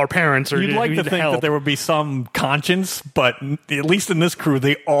 we need to call our parents. Or you'd like to think that there would be some conscience, but at least in this crew,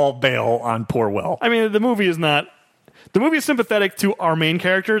 they all bail on poor Will. I mean, the movie is sympathetic to our main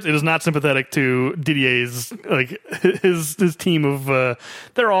characters. It is not sympathetic to Didier's, like, his team of,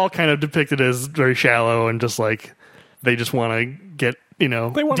 they're all kind of depicted as very shallow and just like, they just want to get,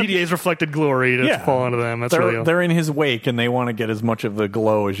 Didier's reflected glory to fall into them. They're in his wake, and they want to get as much of the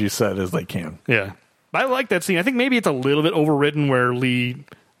glow, as you said, as they can. Yeah. I like that scene. I think maybe it's a little bit overwritten where Lee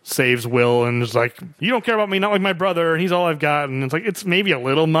saves Will and is like, you don't care about me, not like my brother, and he's all I've got. And it's like, it's maybe a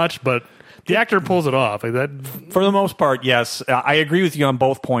little much, but the actor pulls it off. Like that. For the most part, yes. I agree with you on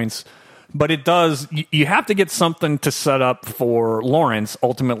both points. But it does, you have to get something to set up for Lawrence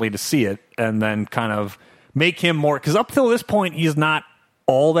ultimately to see it and then kind of make him more, because up till this point, he's not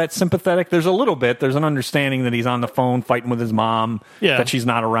all that sympathetic. There's a little bit. There's an understanding that he's on the phone fighting with his mom, that she's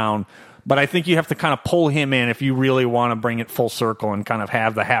not around. But I think you have to kind of pull him in if you really want to bring it full circle and kind of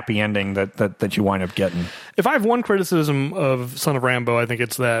have the happy ending that you wind up getting. If I have one criticism of Son of Rambo, I think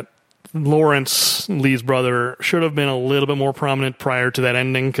it's that Lawrence, Lee's brother, should have been a little bit more prominent prior to that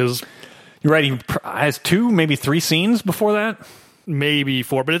ending, because... You're right, he has 2, maybe 3 scenes before that? Maybe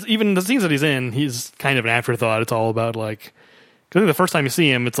 4, but it's even the scenes that he's in, he's kind of an afterthought. It's all about, like... I think the first time you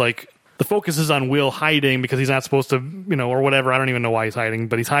see him, it's like the focus is on Will hiding because he's not supposed to, or whatever. I don't even know why he's hiding,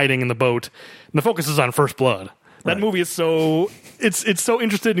 but he's hiding in the boat. And the focus is on First Blood. That movie is so it's so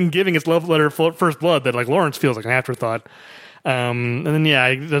interested in giving its love letter First Blood that like Lawrence feels like an afterthought. And then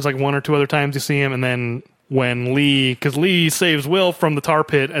there's like 1 or 2 other times you see him, and then when because Lee saves Will from the tar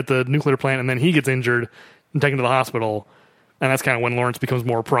pit at the nuclear plant, and then he gets injured and taken to the hospital. And that's kind of when Lawrence becomes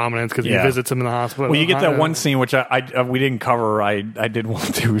more prominent because he visits him in the hospital. Well, you get that one scene which we didn't cover. I did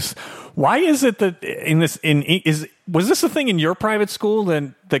want to. Why is it that was this a thing in your private school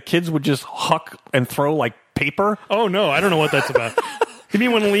that the kids would just huck and throw like paper? Oh no, I don't know what that's about. You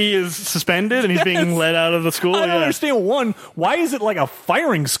mean when Lee is suspended and he's being let out of the school? I don't understand. One, why is it like a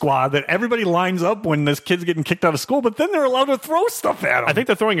firing squad that everybody lines up when this kid's getting kicked out of school, but then they're allowed to throw stuff at them? I think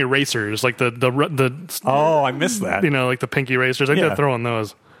they're throwing erasers, like the Oh, I missed that. Like the pink erasers. I think they're throwing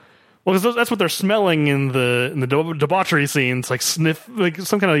those. Well, because that's what they're smelling in the debauchery scenes, like sniff, like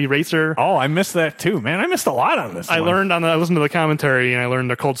some kind of eraser. Oh, I missed that too, man. I missed a lot on this. I listened to the commentary, and I learned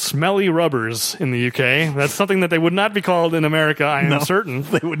they're called smelly rubbers in the UK. That's something that they would not be called in America. I am certain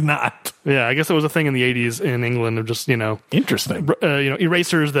they would not. Yeah, I guess it was a thing in the 80s in England of just interesting.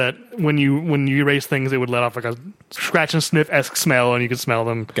 Erasers that when you erase things, it would let off like a scratch and sniff-esque smell, and you could smell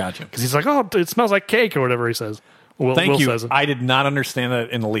them. Gotcha. Because he's like, oh, it smells like cake or whatever he says. Thank you. I did not understand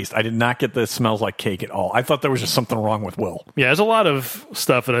that in the least. I did not get the smells like cake at all. I thought there was just something wrong with Will. Yeah, there's a lot of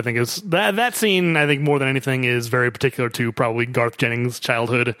stuff that I think is... That scene, I think, more than anything, is very particular to probably Garth Jennings'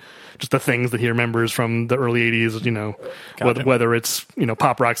 childhood. Just the things that he remembers from the early 80s, Gotcha. whether it's,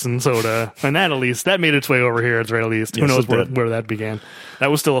 Pop Rocks and soda. And that, at least, that made its way over here, at the very least. Yes, who knows where that began.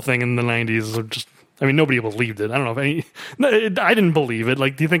 That was still a thing in the 90s. Nobody believed it. I don't know if I didn't believe it.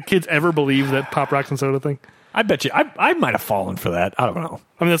 Like, do you think kids ever believe that Pop Rocks and soda thing? I bet you. I might have fallen for that. I don't know.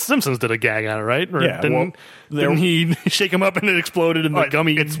 The Simpsons did a gag on it, right? Or yeah. Didn't he shake him up and it exploded in the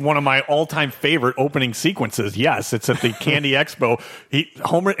gummy? It's one of my all-time favorite opening sequences. Yes, it's at the Candy Expo.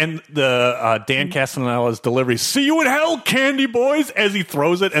 Homer and the Dan Castellanella's delivery. See you in hell, Candy Boys! As he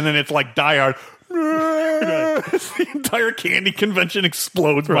throws it, and then it's like Die Hard. The entire candy convention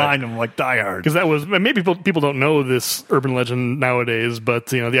explodes behind him like Die Hard. Because that was, maybe people don't know this urban legend nowadays, but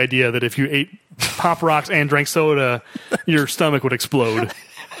the idea that if you ate Pop Rocks and drank soda, your stomach would explode.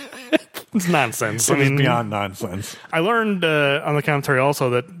 It's nonsense. It's beyond nonsense. I learned on the commentary also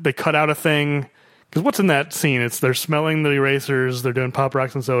that they cut out a thing, because what's in that scene? They're smelling the erasers, they're doing Pop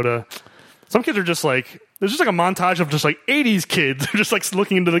Rocks and soda. Some kids are just like, there's just like a montage of just like 80s kids just like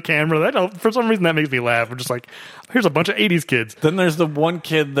looking into the camera. For some reason that makes me laugh. We're just like, here's a bunch of 80s kids. Then there's the one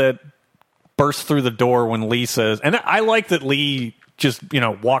kid that bursts through the door when Lee says, and I like that Lee just,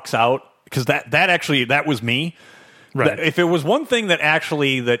 walks out, because that was me. Right. If it was one thing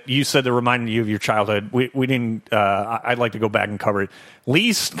that you said that reminded you of your childhood, we didn't. I'd like to go back and cover it.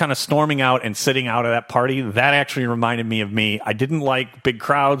 Lee's kind of storming out and sitting out of that party. That actually reminded me of me. I didn't like big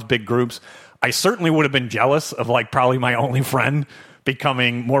crowds, big groups. I certainly would have been jealous of like probably my only friend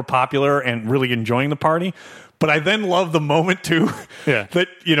becoming more popular and really enjoying the party. But I then love the moment, too, that,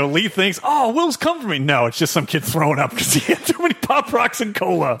 Lee thinks, oh, Will's come for me. No, it's just some kid throwing up because he had too many Pop Rocks and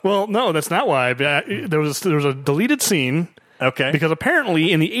cola. Well, no, that's not why. There was a deleted scene. Okay. Because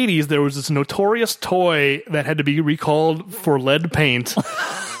apparently in the 80s, there was this notorious toy that had to be recalled for lead paint.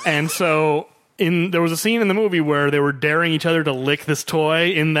 And so there was a scene in the movie where they were daring each other to lick this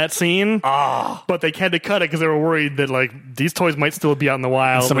toy in that scene. But they had to cut it because they were worried that like these toys might still be out in the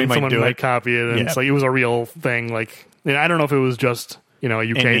wild. Someone might copy it. And it was a real thing. Like, I don't know if it was just a UK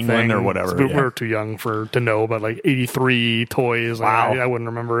in England thing or whatever. We're too young to know, but like 83 toys. Wow. I wouldn't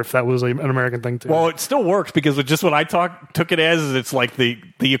remember if that was an American thing too. Well, it still works because it's just what I took it as is it's like the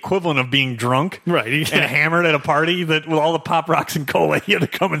equivalent of being drunk, right? And hammered at a party that with all the Pop Rocks and cola, he had to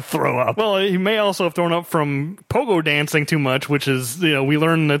come and throw up. Well, he may also have thrown up from pogo dancing too much, which is we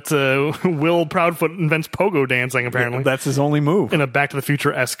learned that Will Proudfoot invents pogo dancing. Apparently, that's his only move in a Back to the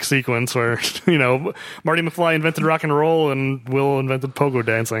Future-esque sequence where Marty McFly invented rock and roll and Will invented pogo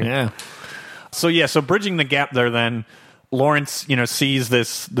dancing. Yeah. So bridging the gap there, then Lawrence, sees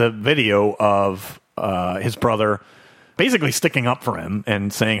the video of his brother basically sticking up for him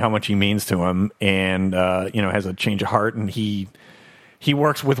and saying how much he means to him, and has a change of heart, and he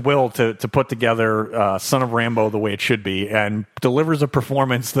works with Will to put together Son of Rambo the way it should be, and delivers a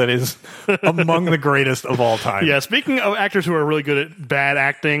performance that is among the greatest of all time. Yeah. Speaking of actors who are really good at bad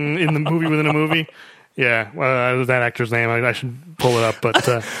acting in the movie within a movie. Yeah, that actor's name, I should pull it up. But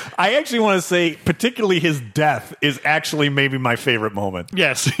I actually want to say, particularly his death is actually maybe my favorite moment.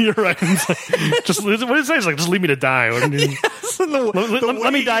 Yes, you're right. Just what it says, like, just leave me to die. Yes,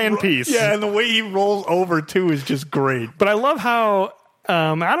 let me die in peace. Yeah, and the way he rolls over too is just great. But I love how.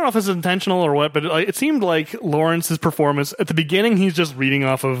 I don't know if it's intentional or what, but it seemed like Lawrence's performance at the beginning, he's just reading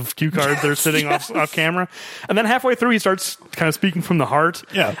off of cue cards that are sitting off camera, and then halfway through he starts kind of speaking from the heart.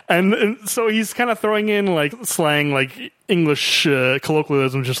 Yeah, and so he's kind of throwing in like slang, like English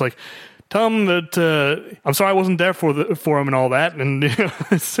colloquialism, just like tell him that I'm sorry I wasn't there for him and all that, and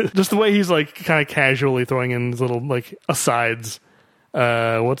just the way he's like kind of casually throwing in these little like asides.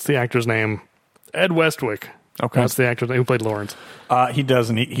 What's the actor's name? Ed Westwick. Okay, that's the actor who played Lawrence. He does,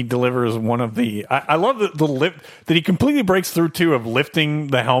 and he delivers one of the. I love the lift that he completely breaks through too of lifting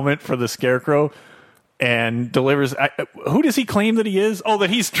the helmet for the Scarecrow, and delivers. Who does he claim that he is? Oh,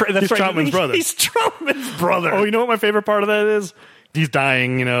 that he's Troutman's brother. He's Troutman's brother. Oh, you know what my favorite part of that is? He's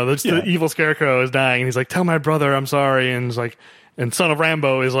dying. The evil Scarecrow is dying, and he's like, "Tell my brother I'm sorry." And he's like, and Son of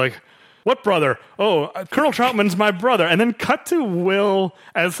Rambo is like, what brother? Oh, Colonel Troutman's my brother. And then cut to Will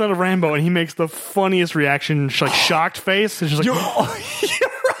as Son of Rambo, and he makes the funniest reaction, like shocked face. It's just like, you're right.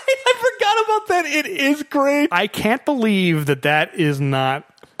 I forgot about that. It is great. I can't believe that is not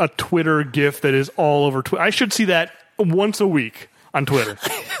a Twitter GIF that is all over Twitter. I should see that once a week on Twitter.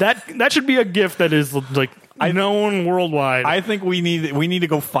 That should be a GIF that is like known worldwide. I think we need to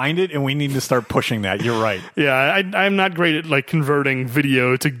go find it, and we need to start pushing that. You're right. Yeah, I'm not great at like converting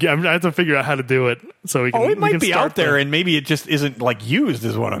video to. I have to figure out how to do it so we can. Oh, it might be out there, the, and maybe it just isn't like used.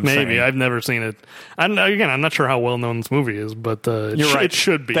 Is what I'm saying. Maybe I've never seen it. I'm not sure how well known this movie is, but you're right. It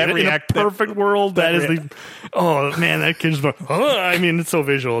should be. In a perfect world, that is the. Oh man, that kid's. I mean, it's so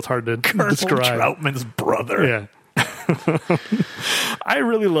visual. It's hard to Colonel describe. Troutman's brother. Yeah. I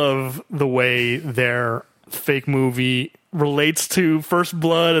really love the way their fake movie relates to First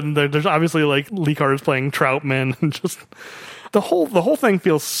Blood, and there's obviously like Lee Carter's playing Troutman, and just the whole thing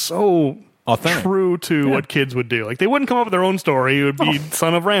feels so authentic, true to what kids would do. Like they wouldn't come up with their own story; it would be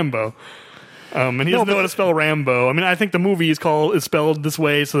Son of Rambo. And he doesn't know how to spell Rambo. I mean, I think the movie is spelled this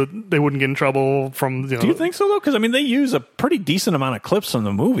way so that they wouldn't get in trouble from. Do you think so though? Because I mean, they use a pretty decent amount of clips from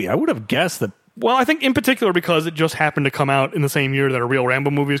the movie. I would have guessed that. Well, I think in particular because it just happened to come out in the same year that a real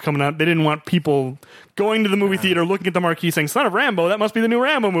Rambo movie was coming out. They didn't want people going to the movie theater, looking at the marquee, saying "Son of Rambo, that must be the new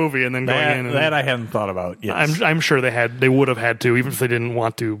Rambo movie," and then going in. That I hadn't thought about. Yes. I'm sure they would have had to, even if they didn't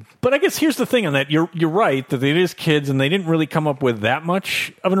want to. But I guess here's the thing on that. You're right that it is kids, and they didn't really come up with that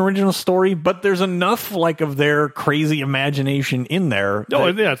much of an original story. But there's enough like of their crazy imagination in there. Yeah,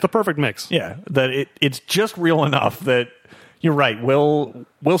 it's the perfect mix. Yeah, that it's just real enough that You're right. Will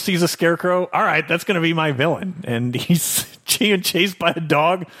sees a scarecrow. All right, that's going to be my villain. And he's being chased by a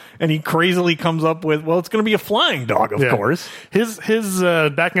dog, and he crazily comes up with, well, it's going to be a flying dog, of course. His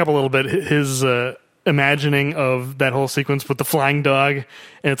backing up a little bit, his imagining of that whole sequence with the flying dog, and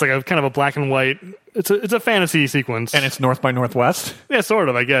it's like a kind of a black and white. It's a fantasy sequence, and it's North by Northwest. Yeah, sort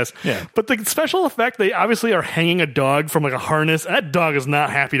of, I guess. Yeah. But the special effect, they obviously are hanging a dog from like a harness. That dog is not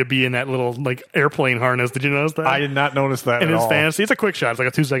happy to be in that little like airplane harness. Did you notice that? I did not notice that. In at his all. fantasy, it's a quick shot. It's like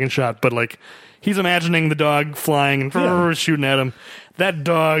a 2-second shot, but like he's imagining the dog flying and shooting at him. That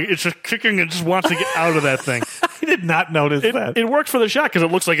dog is just kicking and just wants to get out of that thing. I did not notice that. It works for the shot because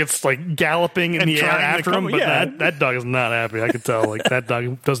it looks like it's like galloping in the air after him, but that dog is not happy. I could tell. Like that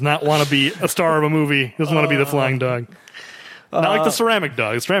dog does not want to be a star of a movie. He doesn't want to be the flying dog. Not like the ceramic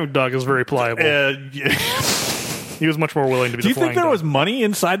dog. The ceramic dog is very pliable. He was much more willing to be the flying dog. Do you think there was money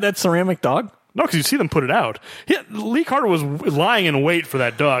inside that ceramic dog? No, because you see them put it out. Lee Carter was lying in wait for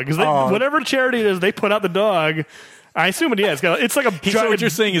that dog. Because whatever charity it is, they put out the dog. I assume it's like a... So what you're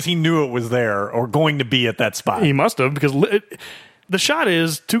saying is he knew it was there or going to be at that spot. He must have, because the shot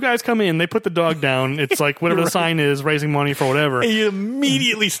is 2 guys come in, they put the dog down. It's like whatever the sign is, raising money for whatever. And he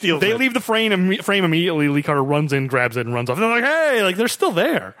immediately steals it. They leave the frame immediately. Lee Carter runs in, grabs it, and runs off. And they're like, hey, like they're still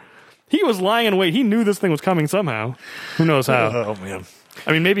there. He was lying in wait. He knew this thing was coming somehow. Who knows how? Oh, man.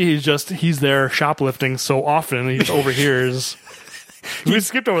 I mean, maybe he's there shoplifting so often he overhears. We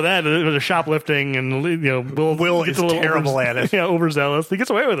skipped over that. The shoplifting, and Will is terrible at it. Yeah, overzealous. He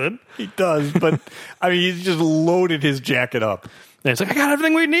gets away with it. He does, but I mean, he's just loaded his jacket up. And it's like, I got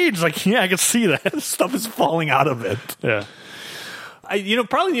everything we need. It's like, yeah, I can see that. Stuff is falling out of it. Yeah.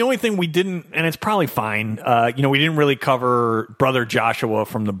 Probably the only thing we didn't, and it's probably fine. We didn't really cover Brother Joshua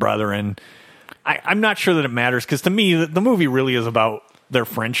from The Brethren. I'm not sure that it matters because to me, the movie really is about their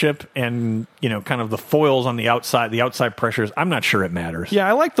friendship and kind of the foils on the outside pressures. I'm not sure it matters. Yeah,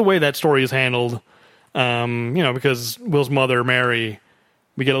 I like the way that story is handled. Because Will's mother, Mary,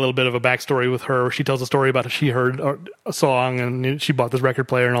 we get a little bit of a backstory with her. She tells a story about how she heard a song and she bought this record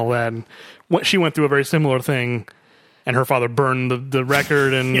player and all that. And she went through a very similar thing, and her father burned the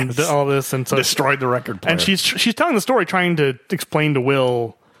record and all this, and so destroyed the record player. And she's telling the story, trying to explain to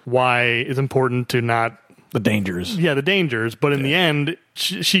Will why it's important to not. The dangers. Yeah, the dangers. But in the end,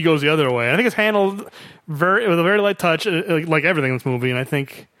 she goes the other way. I think it's handled with a very light touch, like everything in this movie. And I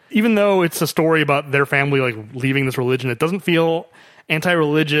think even though it's a story about their family like leaving this religion, it doesn't feel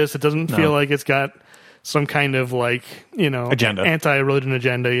anti-religious. It doesn't feel like it's got some kind of like agenda, anti-religion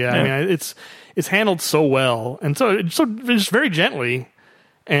agenda. Yeah, I mean it's handled so well, and so just very gently.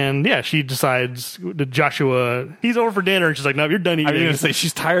 And yeah, she decides that Joshua, he's over for dinner, and she's like, no, you're done eating. I was going to say,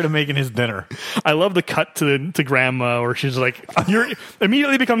 she's tired of making his dinner. I love the cut to Grandma, where she's like,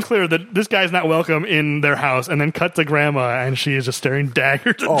 immediately becomes clear that this guy's not welcome in their house, and then cut to Grandma, and she is just staring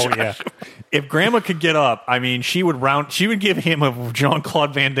daggers at Joshua. Yeah. If Grandma could get up, I mean, she would give him a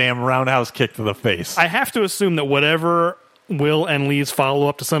Jean-Claude Van Damme roundhouse kick to the face. I have to assume that whatever Will and Lee's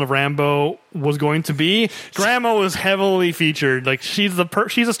follow-up to Son of Rambo was going to be, Grandma was heavily featured. Like, she's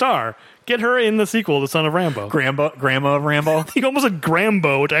a star. Get her in the sequel to Son of Rambo. Grandma of Rambo? He almost said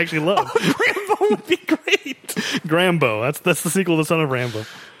Grambo, which I actually love. Grambo would be great. Grambo. That's the sequel to Son of Rambo.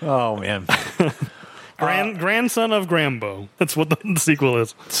 Oh, man. Grandson of Grambo. That's what the sequel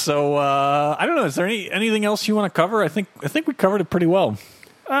is. So, I don't know. Is there anything else you want to cover? I think we covered it pretty well.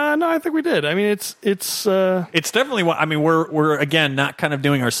 No, I think we did. I mean, it's definitely one. I mean, we're again not kind of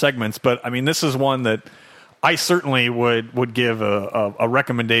doing our segments, but I mean, this is one that I certainly would give a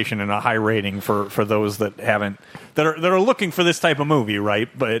recommendation and a high rating for those that are looking for this type of movie, right?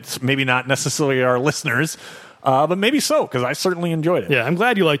 But it's maybe not necessarily our listeners, but maybe so, because I certainly enjoyed it. Yeah, I'm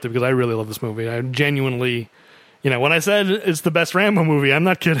glad you liked it because I really love this movie. I genuinely. When I said it's the best Rambo movie, I'm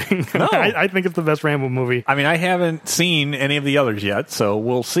not kidding. No. I think it's the best Rambo movie. I mean, I haven't seen any of the others yet, so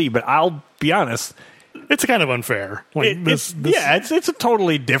we'll see. But I'll be honest, it's kind of unfair. Like it's a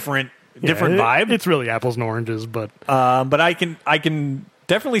totally different vibe. It's really apples and oranges, but I can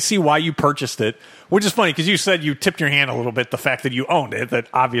definitely see why you purchased it, which is funny because you said you tipped your hand a little bit. The fact that you owned it, that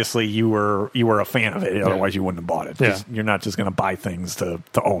obviously you were a fan of it. Otherwise, you wouldn't have bought it. Yeah. You're not just going to buy things to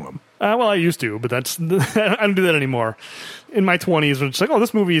own them. Well, I used to, but I don't do that anymore. In my 20s, when it's like, oh,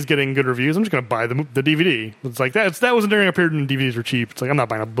 this movie is getting good reviews, I'm just going to buy the DVD. It's like that was during a period when DVDs were cheap. It's like I'm not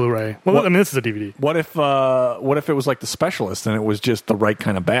buying a Blu-ray. Well, I mean, this is a DVD. What if it was like The Specialist and it was just the right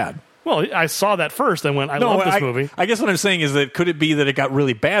kind of bad? Well, I saw that first and went, I love this movie. I guess what I'm saying is that could it be that it got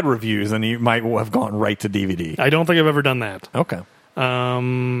really bad reviews and you might have gone right to DVD? I don't think I've ever done that. Okay.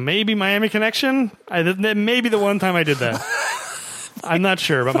 Maybe Miami Connection. Maybe the one time I did that. I'm not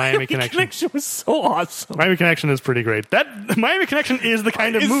sure about Miami Connection. Connection was so awesome. Miami Connection is pretty great. That Miami Connection is the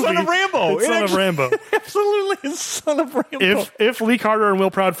kind of It's movie. Son of Rambo. It's Son of Rambo. Absolutely is Son of Rambo. If Lee Carter and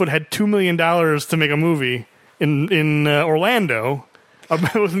Will Proudfoot had $2 million to make a movie in Orlando,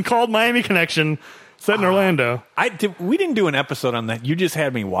 it was called Miami Connection, set in Orlando. We didn't do an episode on that. You just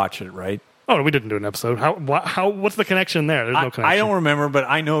had me watch it, right? Oh, we didn't do an episode. What's the connection there? There's no connection. I don't remember, but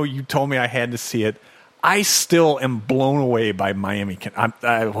I know you told me I had to see it. I still am blown away by Miami. The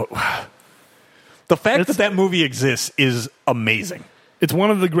fact that movie exists is amazing. It's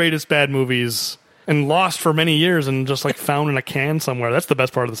one of the greatest bad movies, and lost for many years and just like found in a can somewhere. That's the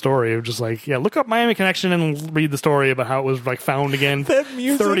best part of the story. It was just like, yeah, look up Miami Connection and read the story about how it was like found again that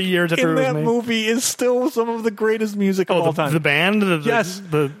music 30 years after it was made. That movie is still some of the greatest music of all time. The band? Yes.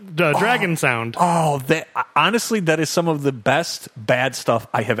 The dragon sound. Oh, honestly, that is some of the best bad stuff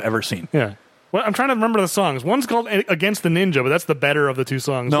I have ever seen. Yeah. Well, I'm trying to remember the songs. One's called Against the Ninja, but that's the better of the two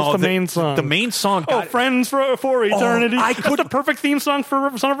songs. No, What's the main song? The main song. Friends for Eternity. That's the perfect theme song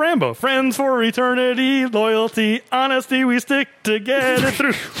for Son of Rambo. Friends for Eternity, loyalty, honesty, we stick together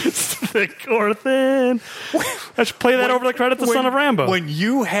through thick or thin. I should play that over the credits of Son of Rambo. When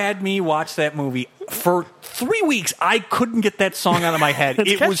you had me watch that movie, for 3 weeks, I couldn't get that song out of my head.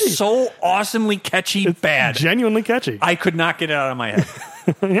 It was so awesomely catchy, bad. Genuinely catchy. I could not get it out of my head.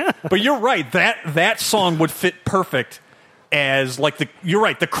 Yeah. But you're right. That song would fit perfect as you're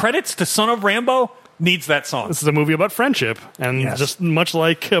right. The credits to Son of Rambo needs that song. This is a movie about friendship, and just much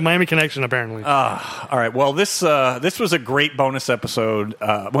like Miami Connection, apparently. All right. Well, this was a great bonus episode.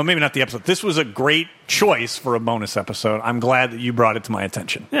 Well, maybe not the episode. This was a great choice for a bonus episode. I'm glad that you brought it to my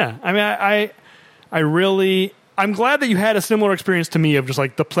attention. Yeah. I mean, I'm glad that you had a similar experience to me of just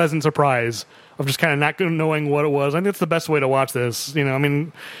like the pleasant surprise of just kind of not knowing what it was. I think it's the best way to watch this. You know, I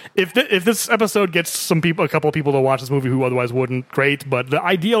mean, if this episode gets a couple of people to watch this movie who otherwise wouldn't, great. But the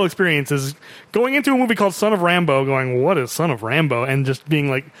ideal experience is going into a movie called Son of Rambo, going, "What is Son of Rambo?" and just being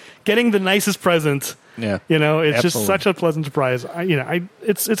like, getting the nicest present. Yeah, you know, it's absolutely. just such a pleasant surprise.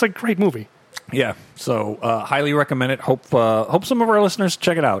 It's a great movie. Yeah, so highly recommend it. Hope some of our listeners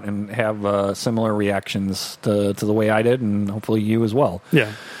check it out and have similar reactions to the way I did, and hopefully you as well.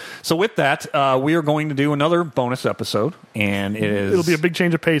 Yeah. So with that, we are going to do another bonus episode, and it'll be a big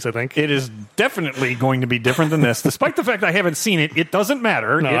change of pace, I think. It is definitely going to be different than this. Despite the fact I haven't seen it, it doesn't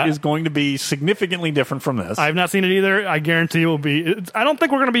matter. It is going to be significantly different from this. I've not seen it either. I guarantee it will be. I don't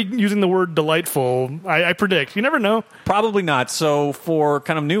think we're going to be using the word delightful. I predict. You never know. Probably not. So for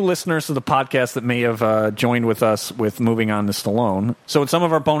kind of new listeners to the podcast that may have joined with us with moving on to Stallone, so in some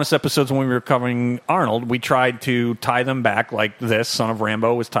of our bonus episodes when we were covering Arnold, we tried to tie them back like this. Son of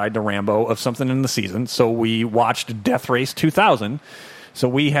Rambo was tied to Rambo of something in the season. So we watched Death Race 2000. So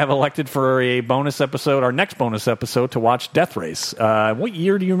we have elected for a bonus episode, our next bonus episode, to watch Death Race. What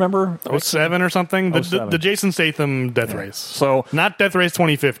year do you remember? 07 or something? The Jason Statham Death Race. So not Death Race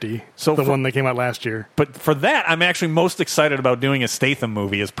 2050, so the one that came out last year. But for that, I'm actually most excited about doing a Statham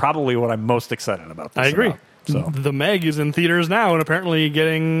movie is probably what I'm most excited about. I agree. About. So The Meg is in theaters now and apparently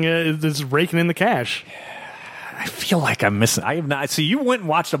is raking in the cash. I feel like I'm missing. I have not. See, you went and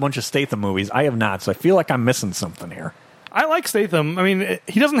watched a bunch of Statham movies. I have not, so I feel like I'm missing something here. I like Statham. I mean,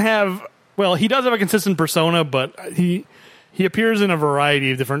 he doesn't have... Well, he does have a consistent persona, but he appears in a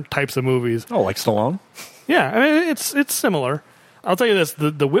variety of different types of movies. Oh, like Stallone? Yeah, I mean, it's similar. I'll tell you this.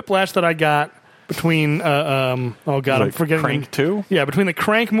 The whiplash that I got between... I'm forgetting... Crank 2? Yeah, between the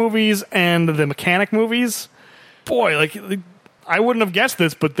Crank movies and the Mechanic movies. Boy, like... I wouldn't have guessed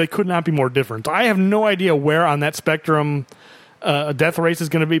this, but they could not be more different. I have no idea where on that spectrum Death Race is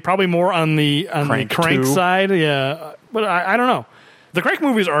going to be. Probably more on the Crank side. Yeah, but I don't know. The Crank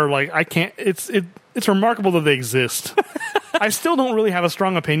movies are like I can't. It's remarkable that they exist. I still don't really have a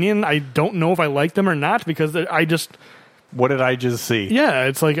strong opinion. I don't know if I like them or not because I just. What did I just see? Yeah,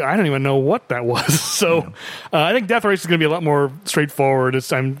 it's like I don't even know what that was. So I think Death Race is going to be a lot more straightforward.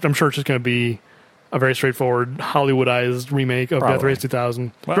 I'm sure it's just going to be a very straightforward Hollywoodized remake of Death Race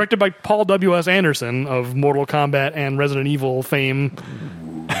 2000. Well, directed by Paul W.S. Anderson of Mortal Kombat and Resident Evil fame.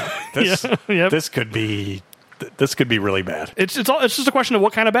 This could be really bad. It's just a question of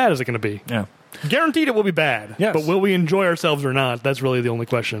what kind of bad is it going to be. Yeah. Guaranteed it will be bad. Yes. But will we enjoy ourselves or not? That's really the only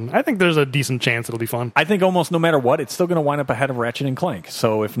question. I think there's a decent chance it'll be fun. I think almost no matter what, it's still going to wind up ahead of Ratchet and Clank.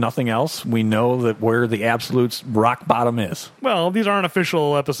 So if nothing else, we know that where the absolute rock bottom is. Well, these aren't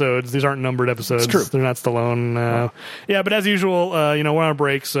official episodes. These aren't numbered episodes. It's true. They're not Stallone. Yeah, but as usual, we're on a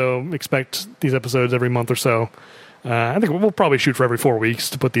break, so expect these episodes every month or so. I think we'll probably shoot for every 4 weeks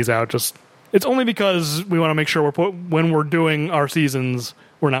to put these out, just It's only because we want to make sure when we're doing our seasons,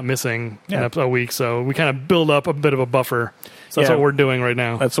 we're not missing a week. So we kind of build up a bit of a buffer. So that's what we're doing right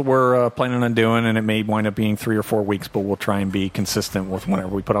now. That's what we're planning on doing, and it may wind up being 3 or 4 weeks, but we'll try and be consistent with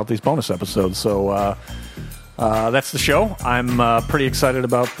whenever we put out these bonus episodes. So that's the show. I'm pretty excited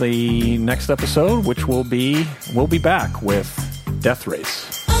about the next episode, which we'll be back with Death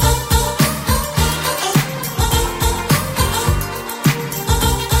Race.